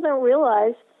 People don't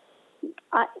realize,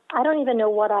 I don't even know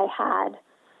what I had.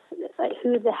 Like,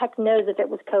 who the heck knows if it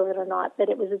was COVID or not, but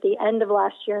it was at the end of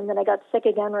last year, and then I got sick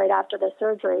again right after the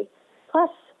surgery. Plus,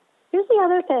 here's the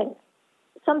other thing,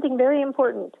 something very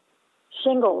important,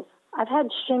 shingles. I've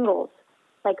had shingles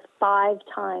like 5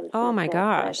 times. Oh, my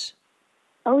gosh.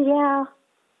 Oh, yeah.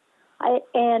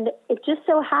 And it just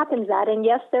so happens that, and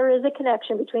yes, there is a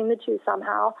connection between the two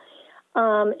somehow,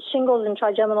 shingles and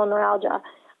trigeminal neuralgia.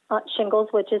 Shingles,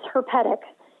 which is herpetic.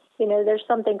 There's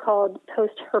something called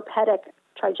post-herpetic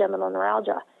trigeminal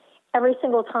neuralgia. Every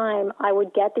single time I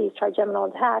would get these trigeminal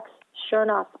attacks, sure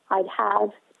enough, I'd have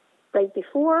right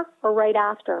before or right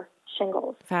after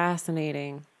shingles.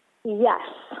 Fascinating. Yes,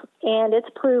 and it's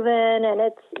proven, and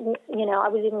it's, I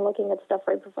was even looking at stuff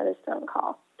right before this phone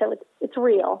call. So it's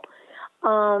real.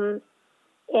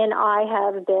 And I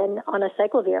have been on a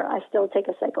cyclovir. I still take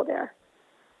a cyclovir.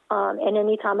 And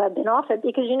anytime I've been off it,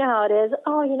 because you know how it is,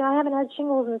 I haven't had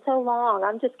shingles in so long.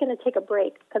 I'm just going to take a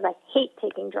break because I hate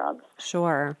taking drugs.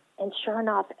 Sure. And sure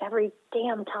enough, every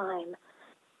damn time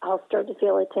I'll start to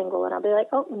feel a tingle and I'll be like,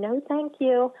 oh, no, thank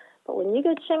you. But when you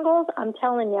get shingles, I'm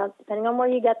telling you, depending on where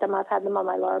you get them, I've had them on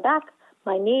my lower back,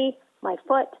 my knee, my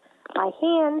foot, my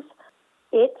hands.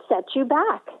 It sets you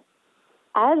back,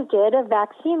 as did a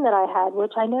vaccine that I had,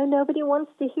 which I know nobody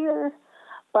wants to hear.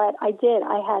 But I did.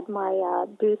 I had my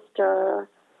booster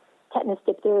tetanus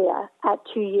diphtheria at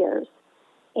 2 years.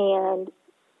 And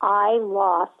I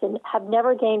lost, and have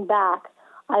never gained back,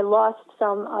 I lost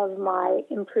some of my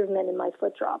improvement in my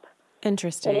foot drop.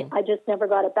 Interesting. And I just never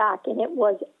got it back. And it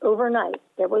was overnight.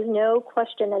 There was no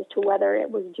question as to whether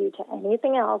it was due to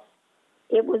anything else.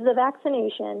 It was the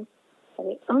vaccination. And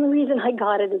the only reason I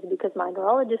got it is because my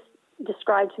neurologist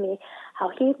described to me how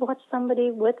he'd watched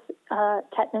somebody with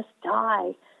tetanus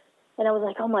die. And I was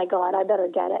like, oh, my God, I better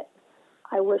get it.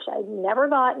 I wish I'd never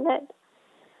gotten it.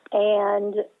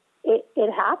 And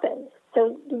it happened.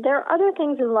 So there are other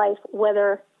things in life,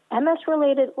 whether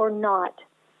MS-related or not,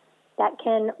 that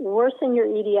can worsen your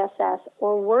EDSS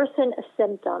or worsen a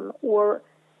symptom, or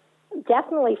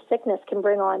definitely sickness can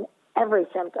bring on every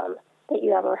symptom that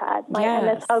you ever had. My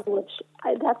MS hug, which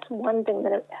that's one thing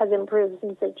that has improved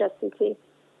since HSCT,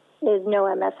 is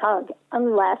no MS hug,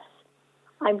 unless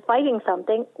I'm fighting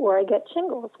something or I get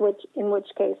shingles, in which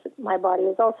case my body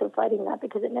is also fighting that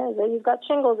because it knows that you've got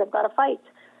shingles, I've got to fight.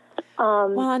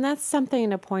 Well, and that's something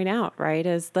to point out, right?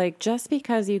 Is like just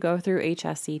because you go through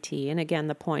HSCT, and again,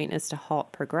 the point is to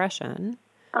halt progression,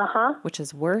 which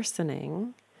is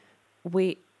worsening,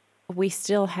 we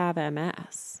still have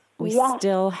MS. We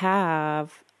still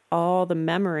have all the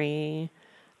memory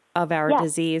of our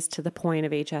disease to the point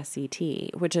of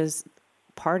HSCT, which is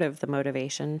part of the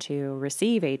motivation to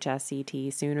receive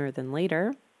HSCT sooner than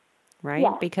later, right?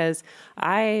 Yes. Because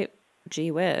I, gee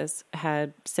whiz,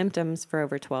 had symptoms for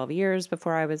over 12 years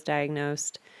before I was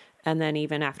diagnosed. And then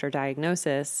even after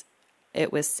diagnosis,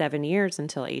 it was 7 years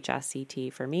until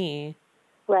HSCT for me.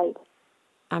 Right.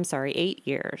 I'm sorry, 8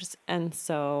 years. And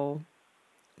so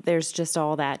there's just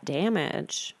all that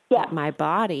damage that my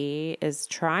body is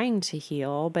trying to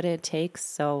heal, but it takes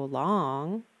so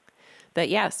long that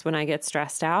yes, when I get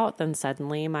stressed out, then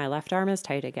suddenly my left arm is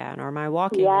tight again, or my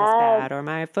walking is bad, or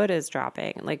my foot is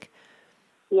dropping. Like,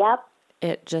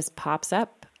 it just pops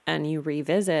up and you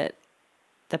revisit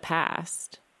the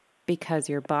past because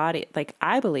your body, like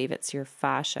I believe it's your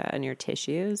fascia and your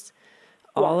tissues,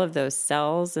 all of those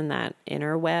cells in that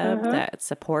inner web that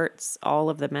supports all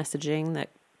of the messaging that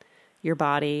your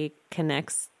body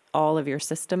connects all of your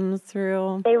systems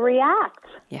through. They react.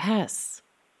 Yes.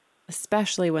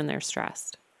 Especially when they're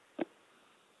stressed.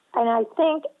 And I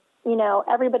think,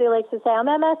 everybody likes to say, I'm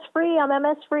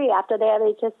MS-free after they have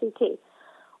HSCT.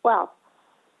 Well,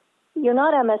 you're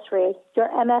not MS-free.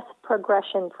 You're MS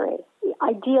progression-free.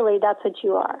 Ideally, that's what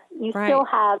you are. You still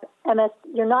have MS.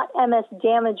 You're not MS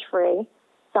damage-free.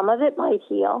 Some of it might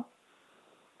heal,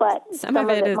 but some of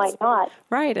it might not.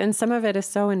 Right, and some of it is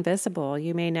so invisible,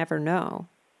 you may never know.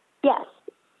 Yes.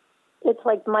 It's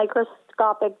like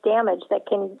microscopic damage that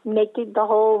can make the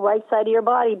whole right side of your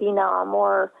body be numb,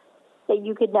 or that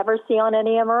you could never see on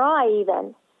any MRI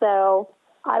even. So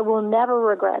I will never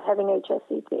regret having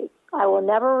HSCT. I will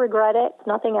never regret it.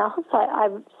 Nothing else.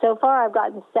 So far I've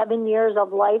gotten 7 years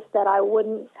of life that I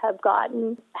wouldn't have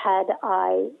gotten had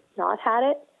I not had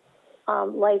it.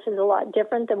 Life is a lot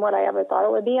different than what I ever thought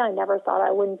it would be. I never thought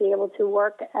I wouldn't be able to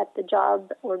work at the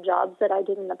job or jobs that I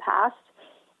did in the past.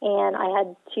 And I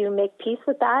had to make peace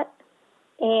with that.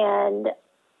 And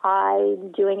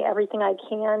I'm doing everything I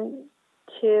can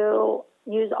to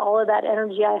use all of that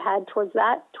energy I had towards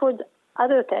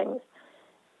other things,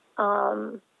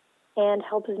 and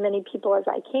help as many people as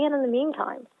I can in the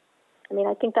meantime. I mean,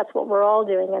 I think that's what we're all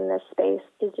doing in this space,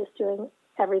 is just doing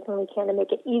everything we can to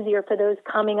make it easier for those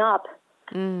coming up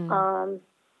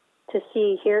to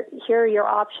see, here are your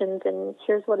options, and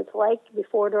here's what it's like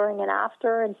before, during, and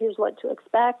after, and here's what to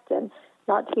expect, and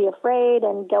not to be afraid,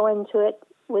 and go into it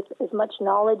with as much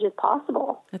knowledge as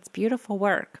possible. That's beautiful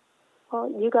work.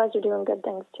 Well, you guys are doing good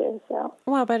things too, so.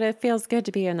 Well, but it feels good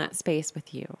to be in that space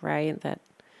with you, right? That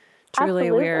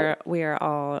truly we are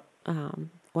all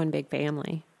one big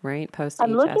family, right? Post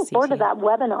I'm looking forward to that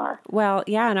webinar. Well,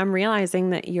 yeah, and I'm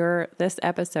realizing that this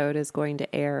episode is going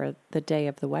to air the day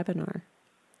of the webinar.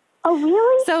 Oh,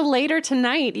 really? So later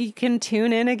tonight, you can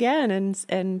tune in again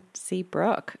and see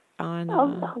Brooke on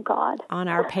God, on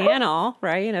our panel,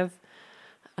 right? Of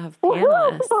well, panelists. who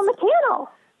else is on the panel?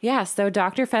 Yeah, so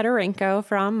Dr. Fedorenko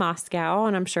from Moscow,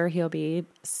 and I'm sure he'll be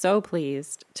so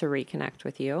pleased to reconnect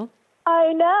with you.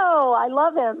 I know. I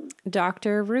love him.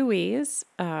 Dr. Ruiz,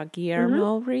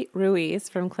 Guillermo Ruiz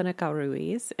from Clinica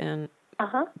Ruiz in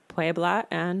Puebla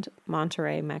and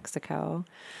Monterrey, Mexico.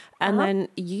 And then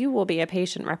you will be a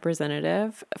patient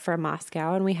representative from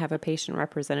Moscow, and we have a patient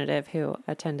representative who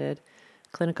attended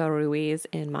Clinica Ruiz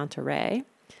in Monterrey,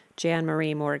 Jan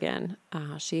Marie Morgan.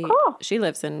 She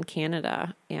lives in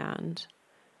Canada and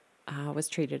was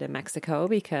treated in Mexico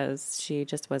because she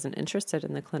just wasn't interested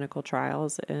in the clinical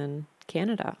trials in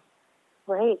Canada.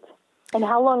 Great. And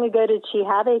how long ago did she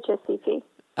have HSCT?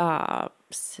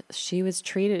 She was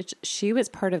treated. She was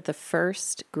part of the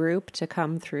first group to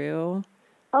come through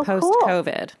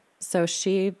post-COVID. Cool. So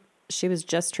she was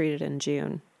just treated in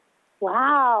June.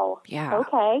 Wow. Yeah.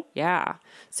 Okay. Yeah.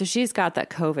 So she's got that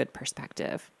COVID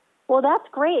perspective. Well, that's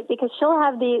great because she'll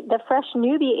have the fresh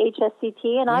newbie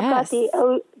HSCT, and I've got the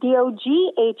OG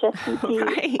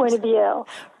HSCT point of view.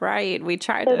 Right. We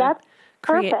tried to that's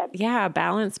create perfect.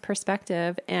 balanced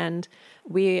perspective, and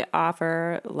we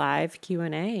offer live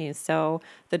Q&A. So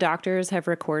the doctors have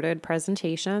recorded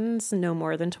presentations, no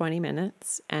more than 20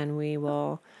 minutes, and we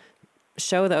will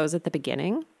show those at the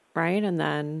beginning, right? And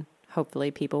then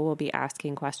hopefully people will be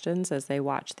asking questions as they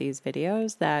watch these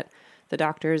videos that the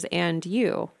doctors and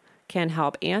you can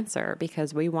help answer,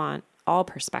 because we want all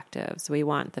perspectives. We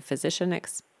want the physician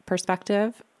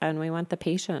perspective, and we want the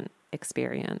patient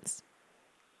experience.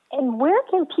 And where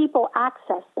can people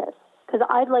access this? Because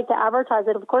I'd like to advertise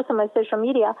it, of course, on my social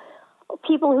media.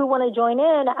 People who want to join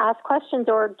in, ask questions,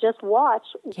 or just watch,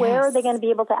 where are they going to be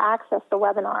able to access the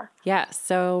webinar? Yes.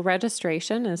 So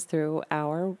registration is through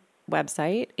our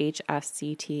website,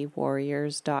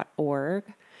 hsctwarriors.org.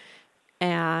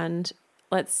 And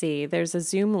let's see, there's a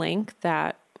Zoom link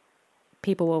that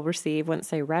people will receive once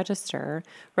they register.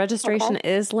 Registration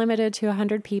is limited to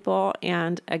 100 people.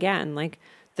 And again,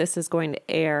 this is going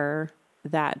to air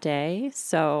that day.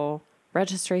 So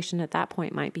registration at that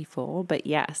point might be full. But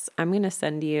yes, I'm going to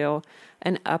send you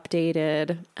an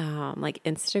updated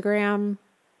Instagram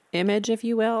image, if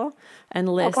you will, and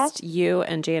list you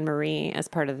and Jan Marie as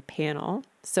part of the panel.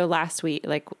 So last week,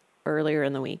 earlier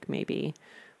in the week, maybe,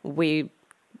 we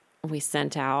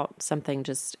sent out something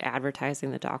just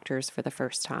advertising the doctors for the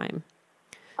first time.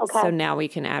 Okay. So now we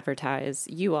can advertise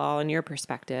you all and your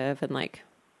perspective and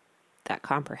that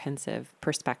comprehensive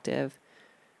perspective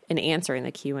in answering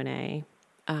the Q&A.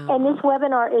 And this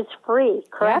webinar is free,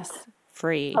 correct? Yes,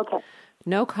 free. Okay.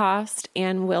 No cost,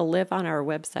 and will live on our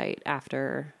website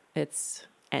after it's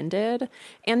ended.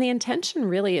 And the intention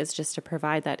really is just to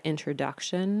provide that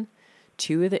introduction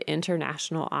to the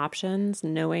international options,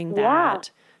 knowing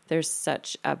that there's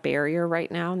such a barrier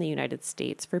right now in the United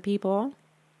States for people.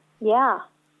 Yeah.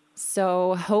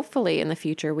 So hopefully in the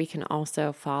future, we can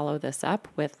also follow this up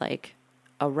with a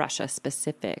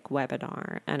Russia-specific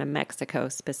webinar and a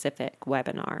Mexico-specific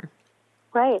webinar.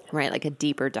 Right. Right, like a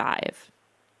deeper dive.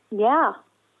 Yeah.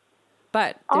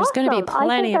 But there's going to be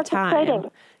plenty of time.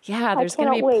 Exciting. Yeah, there's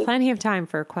going to be plenty of time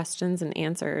for questions and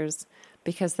answers,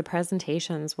 because the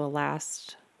presentations will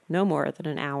last no more than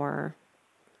an hour.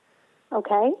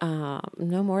 Okay.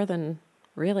 No more than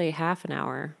really half an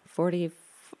hour,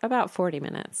 about 40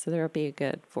 minutes. So there will be a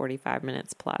good 45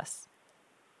 minutes plus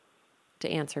to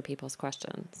answer people's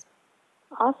questions.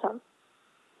 Awesome.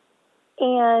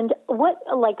 And what,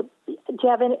 do you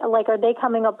have any, are they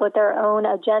coming up with their own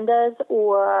agendas,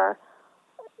 or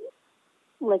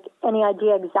any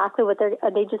idea exactly what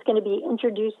are they just going to be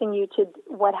introducing you to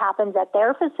what happens at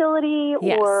their facility?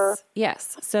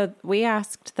 Yes. So we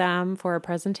asked them for a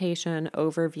presentation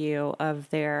overview of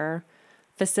their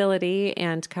facility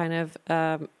and kind of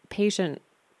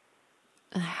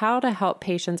how to help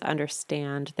patients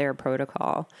understand their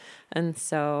protocol. And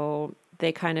so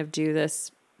they kind of do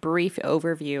this brief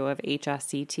overview of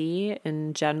HSCT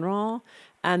in general.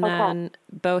 And then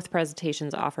both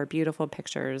presentations offer beautiful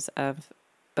pictures of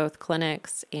both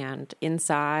clinics and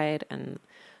inside, and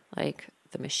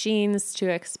the machines to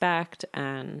expect.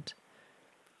 And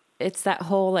it's that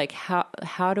whole,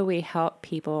 how do we help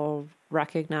people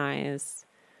recognize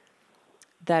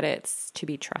that it's to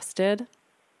be trusted,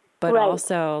 but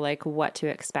also what to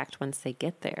expect once they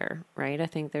get there, right? I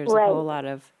think there's a whole lot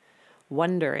of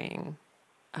wondering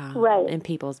in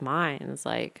people's minds.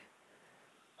 So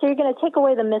you're going to take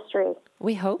away the mystery.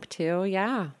 We hope to,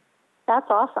 yeah. That's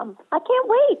awesome. I can't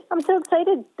wait. I'm so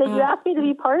excited that you asked me to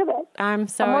be part of it. I'm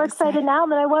more excited now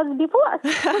than I was before.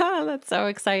 That's so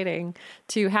exciting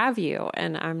to have you.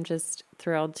 And I'm just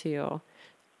thrilled to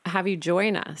have you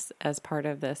join us as part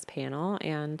of this panel.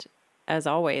 And as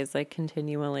always, like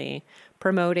continually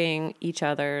promoting each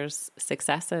other's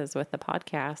successes with the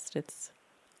podcast. It's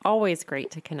always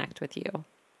great to connect with you.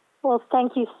 Well,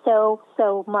 thank you so,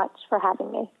 so much for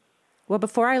having me. Well,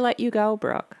 before I let you go,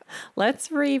 Brooke,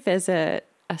 let's revisit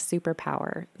a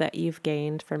superpower that you've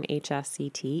gained from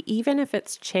HSCT, even if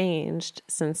it's changed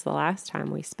since the last time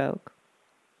we spoke.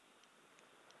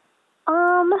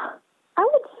 I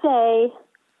would say,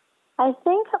 I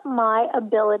think my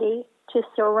ability to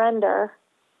surrender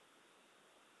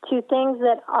to things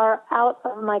that are out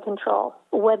of my control,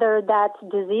 whether that's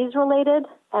disease-related,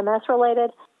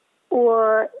 MS-related,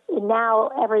 or now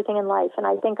everything in life. And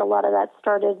I think a lot of that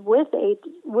started with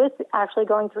actually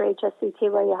going through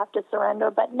HSCT, where you have to surrender.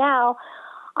 But now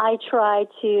I try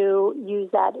to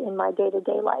use that in my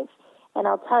day-to-day life. And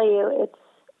I'll tell you, it's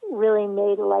really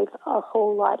made life a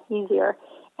whole lot easier.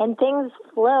 And things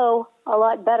flow a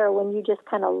lot better when you just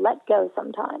kind of let go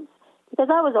sometimes. Because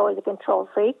I was always a control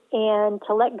freak. And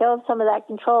to let go of some of that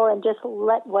control and just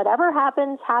let whatever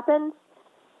happens,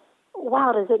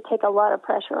 wow, does it take a lot of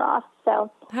pressure off.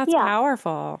 So that's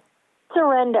powerful.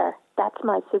 Surrender. That's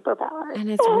my superpower. And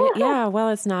it's, well,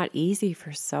 it's not easy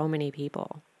for so many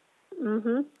people.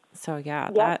 Mm-hmm. So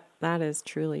that is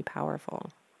truly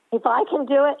powerful. If I can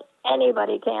do it,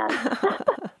 anybody can.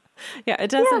 It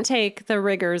doesn't take the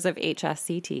rigors of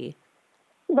HSCT.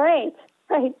 Right.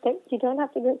 You don't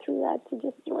have to go through that to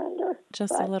just surrender.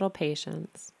 Just a little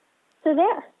patience. So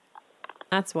there.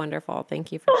 That's wonderful.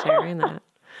 Thank you for sharing that.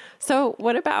 So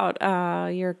what about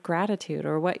your gratitude,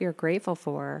 or what you're grateful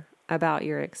for about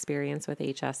your experience with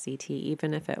HSCT,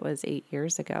 even if it was 8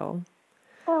 years ago?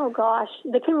 Oh, gosh.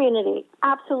 The community.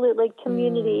 Absolutely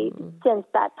community since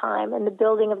that time, and the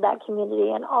building of that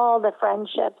community and all the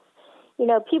friendships. You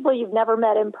know, people you've never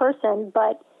met in person,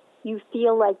 but you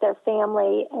feel like they're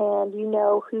family, and you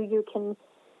know who you can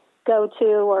go to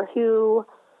or who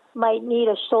might need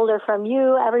a shoulder from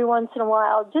you every once in a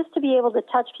while, just to be able to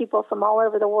touch people from all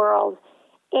over the world.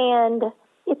 And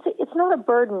it's not a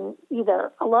burden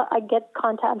either. I get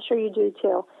contact, I'm sure you do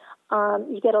too.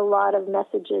 You get a lot of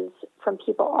messages from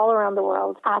people all around the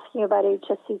world asking about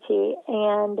HSCT,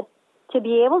 and to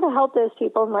be able to help those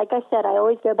people, and like I said, I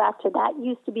always go back to that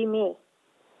used to be me.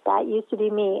 That used to be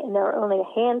me, and there were only a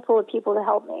handful of people to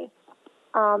help me.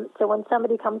 So when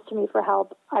somebody comes to me for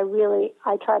help, I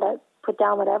try to put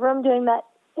down whatever I'm doing at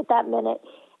that minute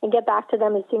and get back to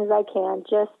them as soon as I can,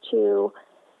 just to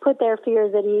put their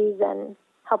fears at ease and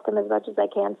help them as much as I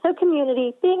can. So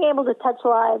community, being able to touch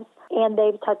lives, and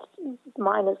they've touched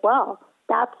mine as well.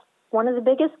 That's one of the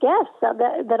biggest gifts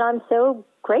that I'm so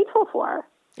grateful for.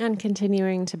 And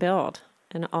continuing to build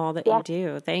in all that you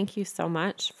do. Thank you so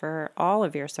much for all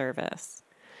of your service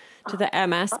to the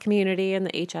MS community and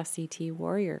the HSCT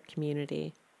warrior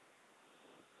community.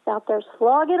 Out there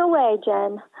slogging away,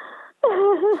 Jen.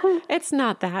 It's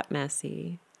not that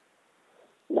messy.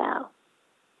 No.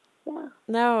 Yeah.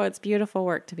 No, it's beautiful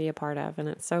work to be a part of, and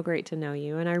it's so great to know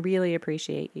you, and I really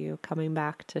appreciate you coming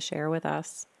back to share with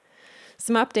us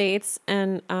some updates,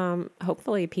 and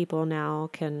hopefully people now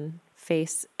can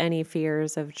face any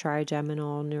fears of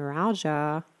trigeminal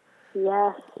neuralgia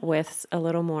with a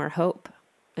little more hope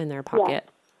in their pocket.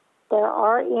 Yes. There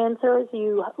are answers.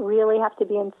 You really have to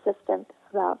be insistent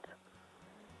about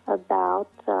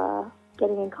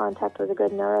getting in contact with a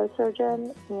good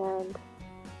neurosurgeon and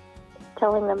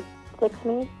telling them, fix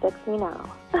me now.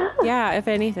 Yeah, if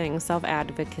anything,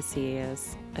 self-advocacy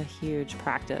is a huge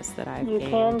practice that I've gained. You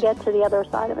can get to the other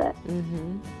side of it.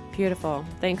 Mm-hmm. Beautiful.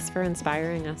 Thanks for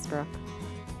inspiring us, Brooke.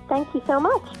 Thank you so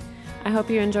much. I hope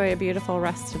you enjoy a beautiful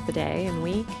rest of the day and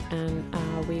week, and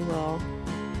we will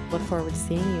look forward to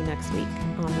seeing you next week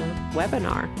on the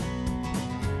webinar.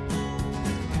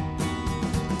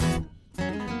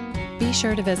 Be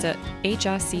sure to visit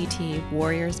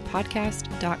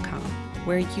hsctwarriorspodcast.com,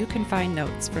 where you can find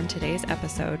notes from today's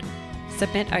episode,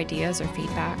 submit ideas or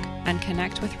feedback, and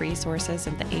connect with resources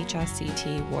of the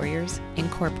HSCT Warriors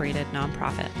Incorporated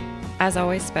nonprofit. As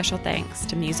always, special thanks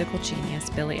to musical genius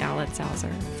Billy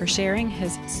Alitzhauser for sharing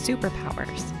his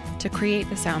superpowers to create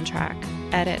the soundtrack,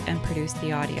 edit, and produce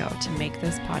the audio to make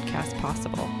this podcast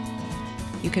possible.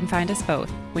 You can find us both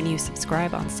when you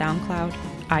subscribe on SoundCloud,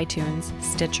 iTunes,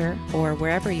 Stitcher, or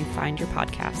wherever you find your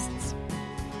podcasts.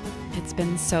 It's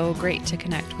been so great to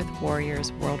connect with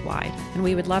warriors worldwide, and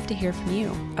we would love to hear from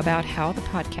you about how the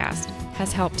podcast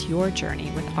has helped your journey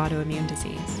with autoimmune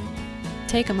disease.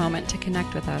 Take a moment to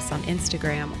connect with us on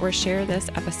Instagram or share this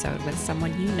episode with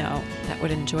someone you know that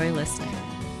would enjoy listening.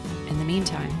 In the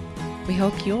meantime, we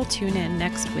hope you'll tune in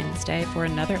next Wednesday for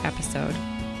another episode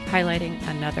highlighting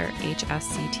another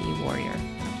HSCT warrior.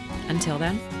 Until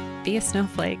then, be a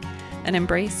snowflake and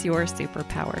embrace your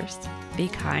superpowers. Be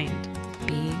kind.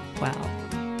 Be well.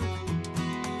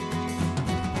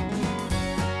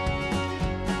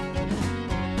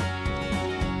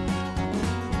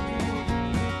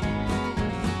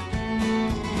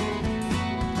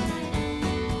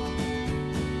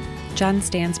 Jen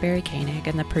Stansberry Koenig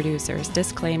and the producers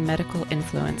disclaim medical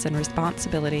influence and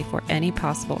responsibility for any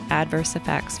possible adverse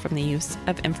effects from the use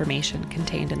of information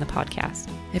contained in the podcast.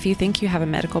 If you think you have a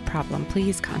medical problem,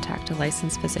 please contact a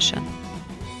licensed physician.